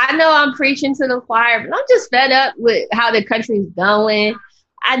 I know I'm preaching to the choir, but I'm just fed up with how the country's going.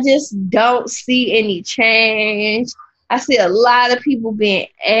 I just don't see any change. I see a lot of people being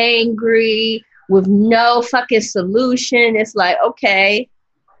angry with no fucking solution. It's like, okay,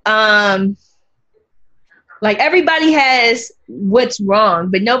 like everybody has what's wrong,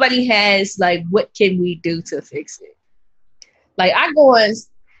 but nobody has like, what can we do to fix it? Like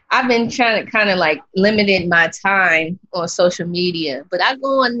I've been trying to kind of like limited my time on social media, but I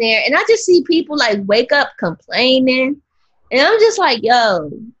go on there and I just see people like wake up complaining. And I'm just like,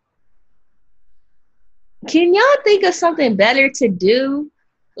 yo, can y'all think of something better to do?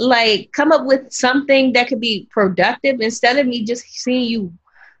 Like come up with something that could be productive instead of me just seeing you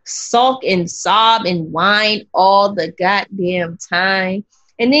sulk and sob and whine all the goddamn time.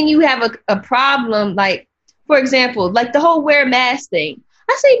 And then you have a problem, like, for example, like the whole wear a mask thing.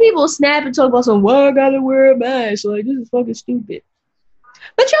 I see people snap and talk about why I gotta wear a mask? Like, this is fucking stupid.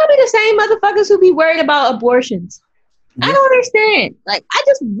 But y'all be the same motherfuckers who be worried about abortions. Yeah. I don't understand. Like, I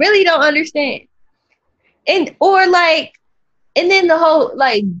just really don't understand. And then the whole,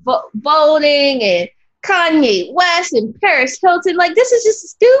 like, voting and Kanye West and Paris Hilton, like, this is just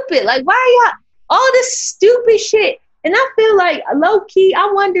stupid. Like, why are y'all, all this stupid shit? And I feel like, low-key, I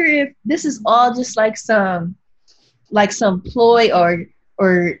wonder if this is all just, like, some ploy or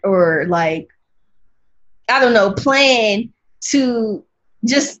like, I don't know, plan to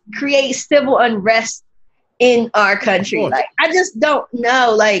just create civil unrest in our country. Like, I just don't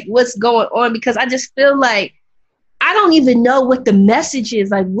know, like, what's going on, because I just feel like I don't even know what the message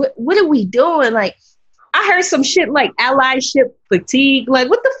is. Like, what are we doing? Like, I heard some shit like allyship fatigue. Like,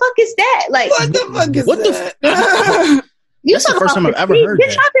 what the fuck is that? Like, what the fuck is that? That's the first time I've ever heard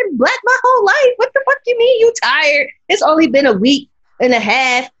that. I've been Black my whole life. What the fuck you mean you tired? It's only been a week and a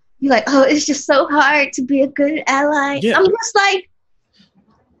half. You're like, oh, it's just so hard to be a good ally. Yeah. I'm just like,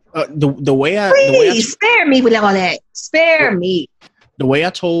 the way I spare me with all that. Spare me. The way I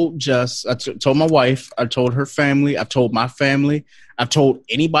told Jess, I told my wife, I told her family, I told my family, I told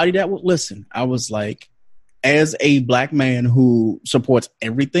anybody that would listen. I was like, as a Black man who supports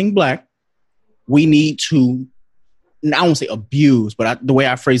everything Black, we need to, I won't say abuse, but the way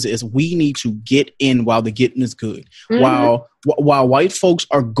I phrase it is we need to get in while the getting is good. Mm-hmm. While white folks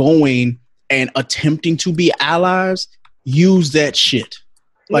are going and attempting to be allies, use that shit.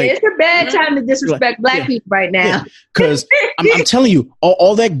 Like, it's a bad time to disrespect black people right now. Because I'm telling you,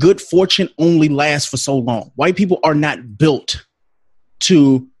 all that good fortune only lasts for so long. White people are not built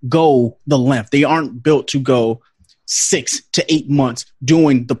to go the length. They aren't built to go 6 to 8 months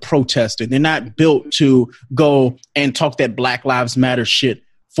doing the protesting. They're not built to go and talk that Black Lives Matter shit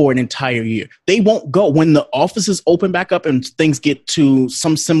for an entire year. They won't go. When the offices open back up and things get to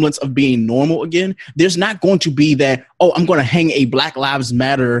some semblance of being normal again, there's not going to be that, oh, I'm going to hang a Black Lives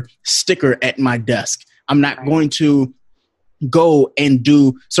Matter sticker at my desk. I'm not going to go and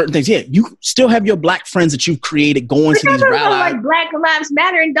do certain things. Yeah, you still have your black friends that you've created going to these rallies. Like Black Lives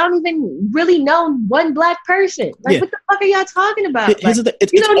Matter and don't even really know one black person. Like, what the fuck are y'all talking about?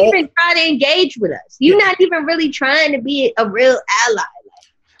 You don't even try to engage with us. You're not even really trying to be a real ally.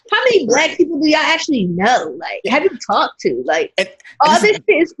 How many black people do y'all actually know? Like, have you talked to? Like, all this shit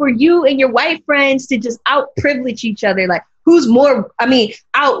is for you and your white friends to just out-privilege each other. Like, who's more,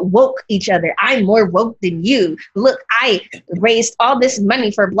 out-woke each other. I'm more woke than you. Look, I raised all this money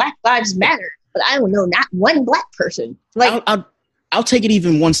for Black Lives Matter, but I don't know not one black person. Like, I'll take it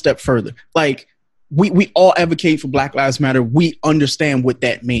even one step further. Like, we all advocate for Black Lives Matter. We understand what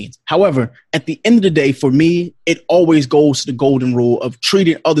that means. However, at the end of the day, for me, it always goes to the golden rule of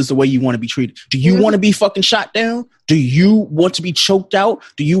treating others the way you want to be treated. Do you want to be fucking shot down? Do you want to be choked out?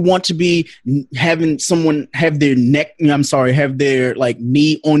 Do you want to be having someone have their have their like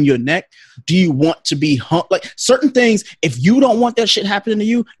knee on your neck? Do you want to be like certain things? If you don't want that shit happening to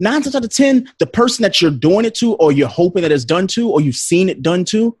you, 9 times out of 10, the person that you're doing it to, or you're hoping that it's done to, or you've seen it done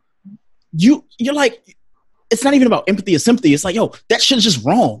to, you're like, it's not even about empathy or sympathy. It's like, yo, that shit is just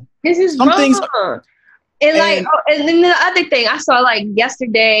wrong. This is wrong. And then the other thing I saw, like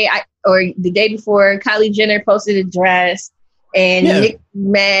yesterday or the day before, Kylie Jenner posted a dress and Nick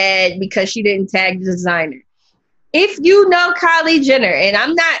mad because she didn't tag the designer. If you know Kylie Jenner, and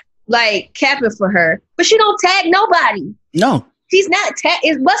I'm not like capping for her, but she don't tag nobody. No. She's not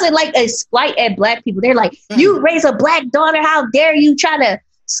it wasn't like a slight at black people. They're like, you raise a black daughter, how dare you try to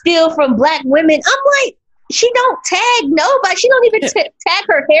steal from black women? I'm like, she don't tag nobody. She don't even tag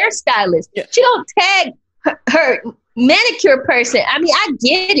her hairstylist. Yeah. She don't tag her manicure person. I mean, I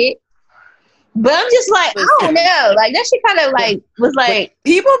get it, but I'm just like, I don't know. Like, that shit kind of like was like,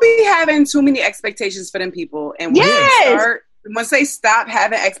 people be having too many expectations for them people, and once they stop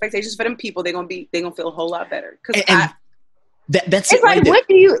having expectations for them people, they're gonna feel a whole lot better. That's it's like, what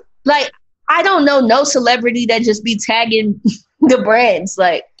do you like? I don't know no celebrity that just be tagging the brands,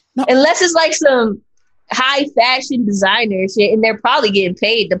 like, unless it's like some high fashion designer shit, and they're probably getting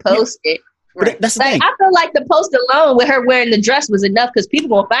paid to post it. Right. That's the like, thing. I feel like the post alone with her wearing the dress was enough because people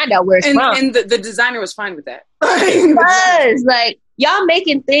gonna find out where it's from. And the designer was fine with that. Because like, y'all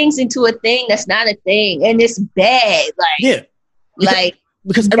making things into a thing that's not a thing, and it's bad. Like,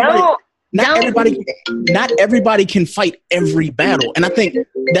 because not everybody can fight every battle, and I think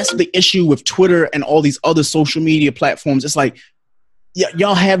that's the issue with Twitter and all these other social media platforms. It's like, you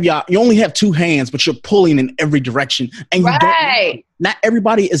only have two hands, but you're pulling in every direction, and not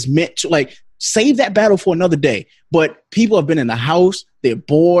everybody is meant to like save that battle for another day. But people have been in the house, they're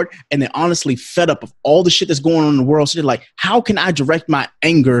bored, and they're honestly fed up of all the shit that's going on in the world. So they're like, how can I direct my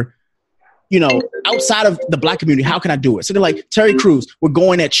anger, outside of the black community? How can I do it? So they're like, Terry Crews, we're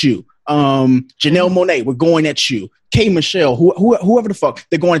going at you. Janelle Monáe, we're going at you. K. Michelle, whoever the fuck,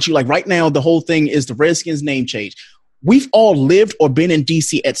 they're going at you. Like right now, the whole thing is the Redskins name change. We've all lived or been in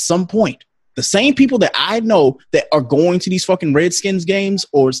DC at some point. The same people that I know that are going to these fucking Redskins games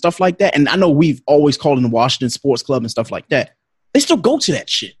or stuff like that, and I know we've always called in the Washington Sports Club and stuff like that, they still go to that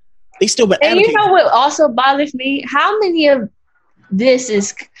shit. They still been advocating. And you know what also bothers me? How much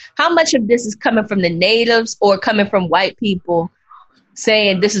of this is coming from the natives or coming from white people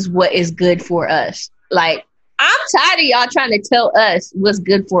saying this is what is good for us? Like, I'm tired of y'all trying to tell us what's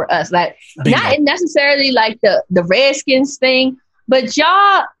good for us. Like, not necessarily like the Redskins thing, but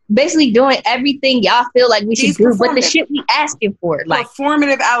y'all basically doing everything y'all feel like we should do, but the shit we asking for. Like,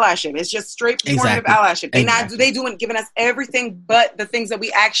 performative allyship. It's just straight performative allyship. They giving us everything but the things that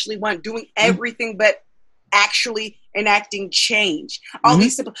we actually want, doing everything but actually enacting change. All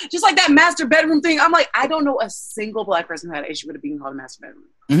these simple, just like that master bedroom thing. I'm like, I don't know a single black person who had an issue with it being called a master bedroom.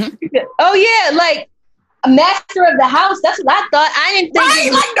 Oh yeah, like a master of the house. That's what I thought. I didn't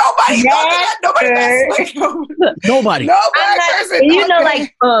think nobody. No black person. You know,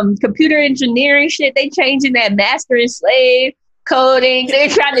 like computer engineering shit. They changing that master and slave coding. They're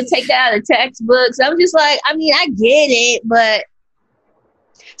trying to take that out of textbooks. I'm just like, I mean, I get it, but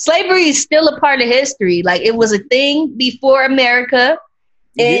slavery is still a part of history. Like, it was a thing before America,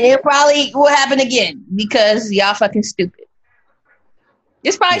 and it probably will happen again because y'all fucking stupid.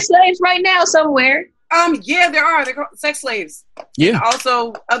 There's probably slaves right now somewhere. Yeah, there are. They're called sex slaves. Yeah. And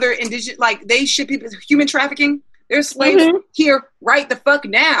also other indigenous, like they ship people, human trafficking. There's slaves here right the fuck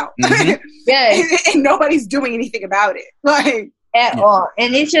now. Yeah. and nobody's doing anything about it. Like at all.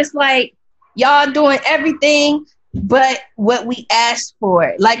 And it's just like y'all doing everything but what we asked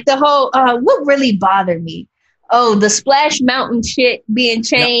for. Like the whole what really bothered me. Oh, the Splash Mountain shit being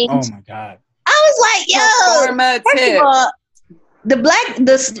changed. Oh my God. I was like, yo, first of all,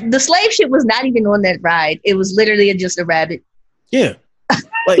 the slave shit was not even on that ride. It was literally just a rabbit. Yeah.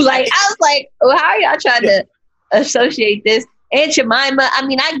 Like I was like, well, how are y'all trying to associate this? Aunt Jemima, I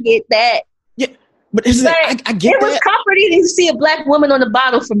mean, I get that. Yeah. But I get it was comforting to see a black woman on the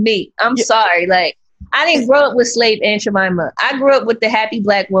bottle for me. I'm sorry. Like, I didn't grow up with slave Aunt Jemima. I grew up with the happy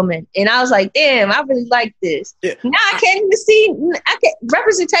black woman. And I was like, damn, I really like this. Yeah. Now I can't even see.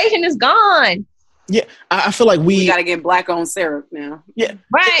 Representation is gone. Yeah, I feel like we got to get black-owned syrup now. Yeah.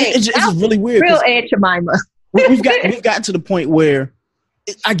 Right. It's really weird. Real Aunt Jemima. we've gotten to the point where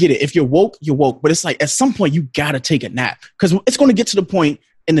I get it. If you're woke, you're woke. But it's like at some point you got to take a nap. Because it's going to get to the point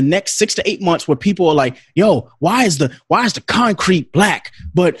in the next 6 to 8 months where people are like, yo, why is the concrete black,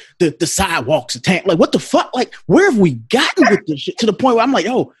 but the sidewalks are tan? Like, what the fuck? Like, where have we gotten with this shit? To the point where I'm like,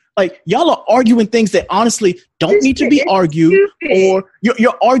 yo, like, y'all are arguing things that honestly don't need to be argued, or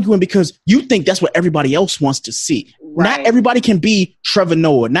you're arguing because you think that's what everybody else wants to see. Right. Not everybody can be Trevor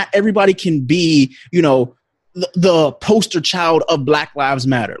Noah. Not everybody can be, the poster child of Black Lives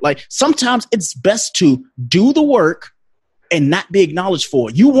Matter. Like, sometimes it's best to do the work and not be acknowledged for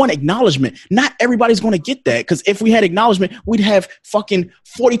it. You want acknowledgement. Not everybody's going to get that, because if we had acknowledgement, we'd have fucking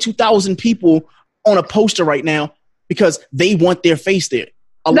 42,000 people on a poster right now because they want their face there.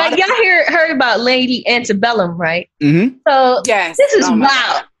 Like, y'all heard about Lady Antebellum, right? Mm-hmm. So yes. This is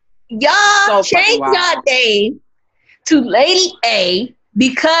wild. Y'all change y'all name to Lady A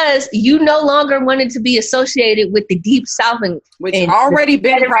because you no longer wanted to be associated with the Deep South, which already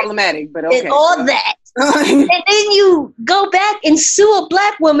been problematic, but okay. And all that. And then you go back and sue a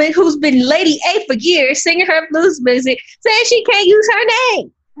black woman who's been Lady A for years, singing her blues music, saying she can't use her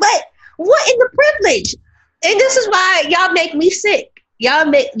name. But what in the privilege? And this is why y'all make me sick. Y'all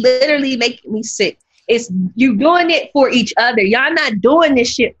literally make me sick. It's you doing it for each other. Y'all not doing this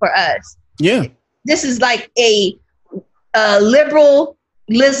shit for us. Yeah. This is like a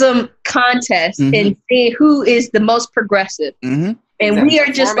liberalism contest and seeing who is the most progressive. Mm-hmm. And we are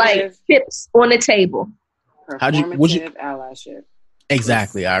just like chips on the table. Would you allyship?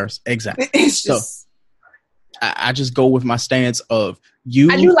 Exactly, Iris. Exactly. So I just go with my stance of you.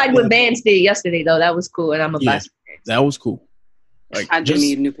 I do like what Vans did yesterday, though. That was cool, and I'm a bust. That was cool. Like, I do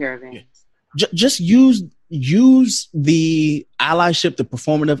need a new pair of Vans. Just use the allyship, the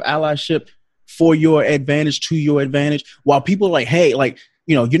performative allyship, for your advantage, to your advantage. While people are like, hey, like,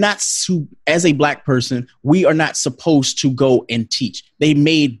 you're not as a black person, we are not supposed to go and teach. They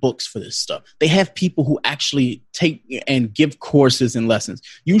made books for this stuff. They have people who actually take and give courses and lessons.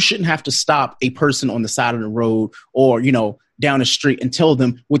 You shouldn't have to stop a person on the side of the road or, down the street and tell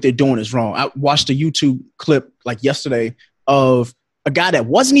them what they're doing is wrong. I watched a YouTube clip like yesterday of a guy that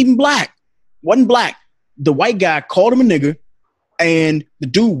wasn't black. The white guy called him a nigger, and the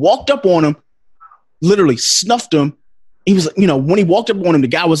dude walked up on him, literally snuffed him. He was, when he walked up on him, the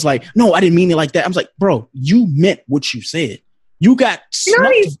guy was like, no, I didn't mean it like that. I was like, bro, you meant what you said. You got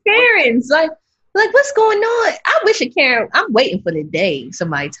these Karens, like what's going on? I wish a Karen, I'm waiting for the day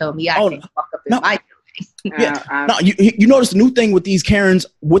somebody told me I can't fuck up in my building. No, you notice the new thing with these Karens,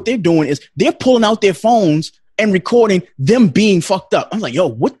 what they're doing is they're pulling out their phones and recording them being fucked up. I'm like, yo,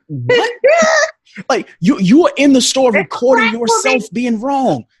 what? Like, you are in the store recording yourself being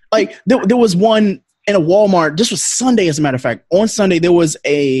wrong. Like, there was one in a Walmart. This was Sunday, as a matter of fact. On Sunday, there was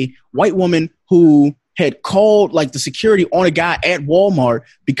a white woman who had called like the security on a guy at Walmart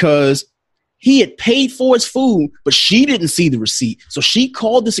because he had paid for his food, but she didn't see the receipt. So she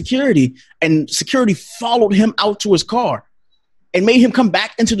called the security, and security followed him out to his car and made him come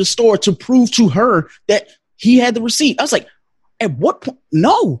back into the store to prove to her that he had the receipt. I was like, at what point?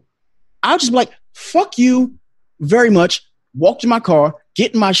 No. I'll just be like, fuck you very much, walk to my car,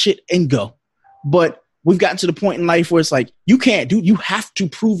 get in my shit, and go. But we've gotten to the point in life where it's like, you can't you have to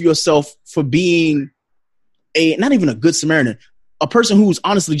prove yourself for being not even a good Samaritan, a person who's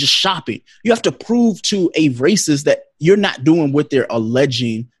honestly just shopping. You have to prove to a racist that you're not doing what they're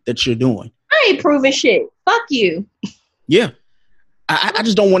alleging that you're doing. I ain't proving shit. Fuck you. Yeah. I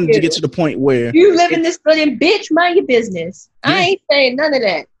just don't want it to get to the point where you live in this building, bitch, mind your business. Yeah. I ain't saying none of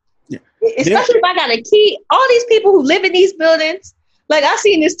that. Yeah. Especially if I got a key. All these people who live in these buildings, like I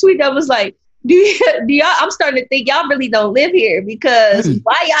seen this tweet that was like, do y'all? I'm starting to think y'all really don't live here because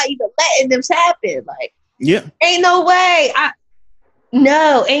why y'all even letting this happen? Like, ain't no way.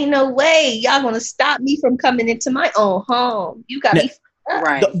 Ain't no way y'all gonna stop me from coming into my own home. You got me.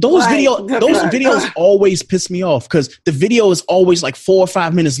 Right. Those videos always piss me off because the video is always like 4 or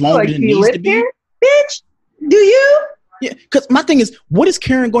 5 minutes longer than it needs to be. Here, bitch? Do you? Yeah, because my thing is, what is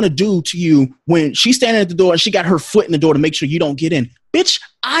Karen going to do to you when she's standing at the door and she got her foot in the door to make sure you don't get in? Bitch,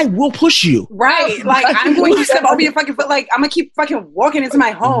 I will push you. Right. Like, I'm going to step over your fucking foot. Like, I'm going to keep fucking walking into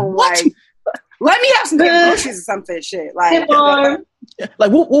my home. What? Like, let me have some groceries or something shit. Like,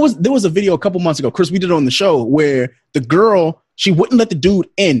 there was a video a couple months ago, Chris, we did it on the show, where the girl, she wouldn't let the dude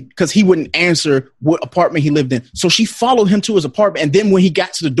in because he wouldn't answer what apartment he lived in. So she followed him to his apartment. And then when he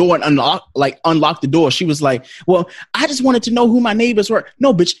got to the door and unlocked the door, she was like, well, I just wanted to know who my neighbors were.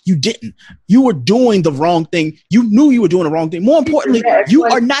 No, bitch, you didn't. You were doing the wrong thing. You knew you were doing the wrong thing. More importantly, you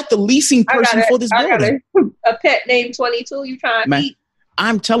are not the leasing person for this building. A pet named 22. You trying to eat?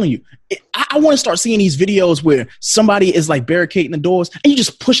 I'm telling you, I want to start seeing these videos where somebody is like barricading the doors and you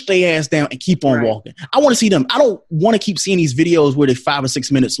just push their ass down and keep on walking. I want to see them. I don't want to keep seeing these videos where they're 5 or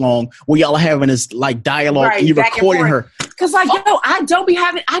 6 minutes long where y'all are having this like dialogue and you're recording her. Because like, I don't be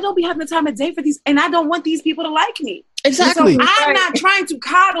having the time of day for these, and I don't want these people to like me. Exactly. So I'm not trying to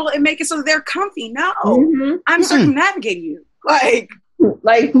coddle and make it so they're comfy. No, I'm circumnavigating you.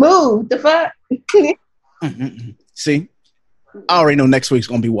 Like move the fuck. See. I already know next week's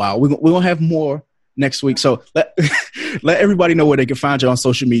gonna be wild. We're gonna have more next week. So let everybody know where they can find you on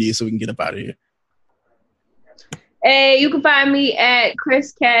social media so we can get up out of here. Hey, you can find me at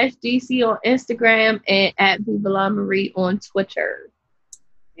Chris Cash DC on Instagram and at Viva La Marie on Twitter.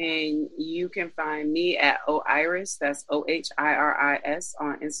 And you can find me at Oiris, that's OHIRIS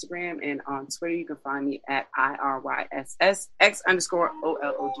on Instagram, and on Twitter you can find me at IRYSSX_OLOGY.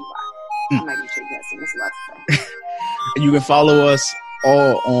 I might be shaking that, so there's a lot to say. And you can follow us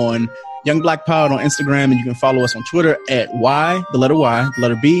all on Young Black Power on Instagram, and you can follow us on Twitter at Y, the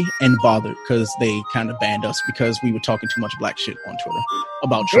letter B, and Bothered, because they kind of banned us because we were talking too much black shit on Twitter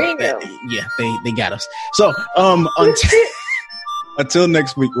about Trump. They got us. So until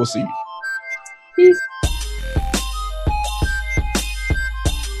next week, we'll see you. Peace.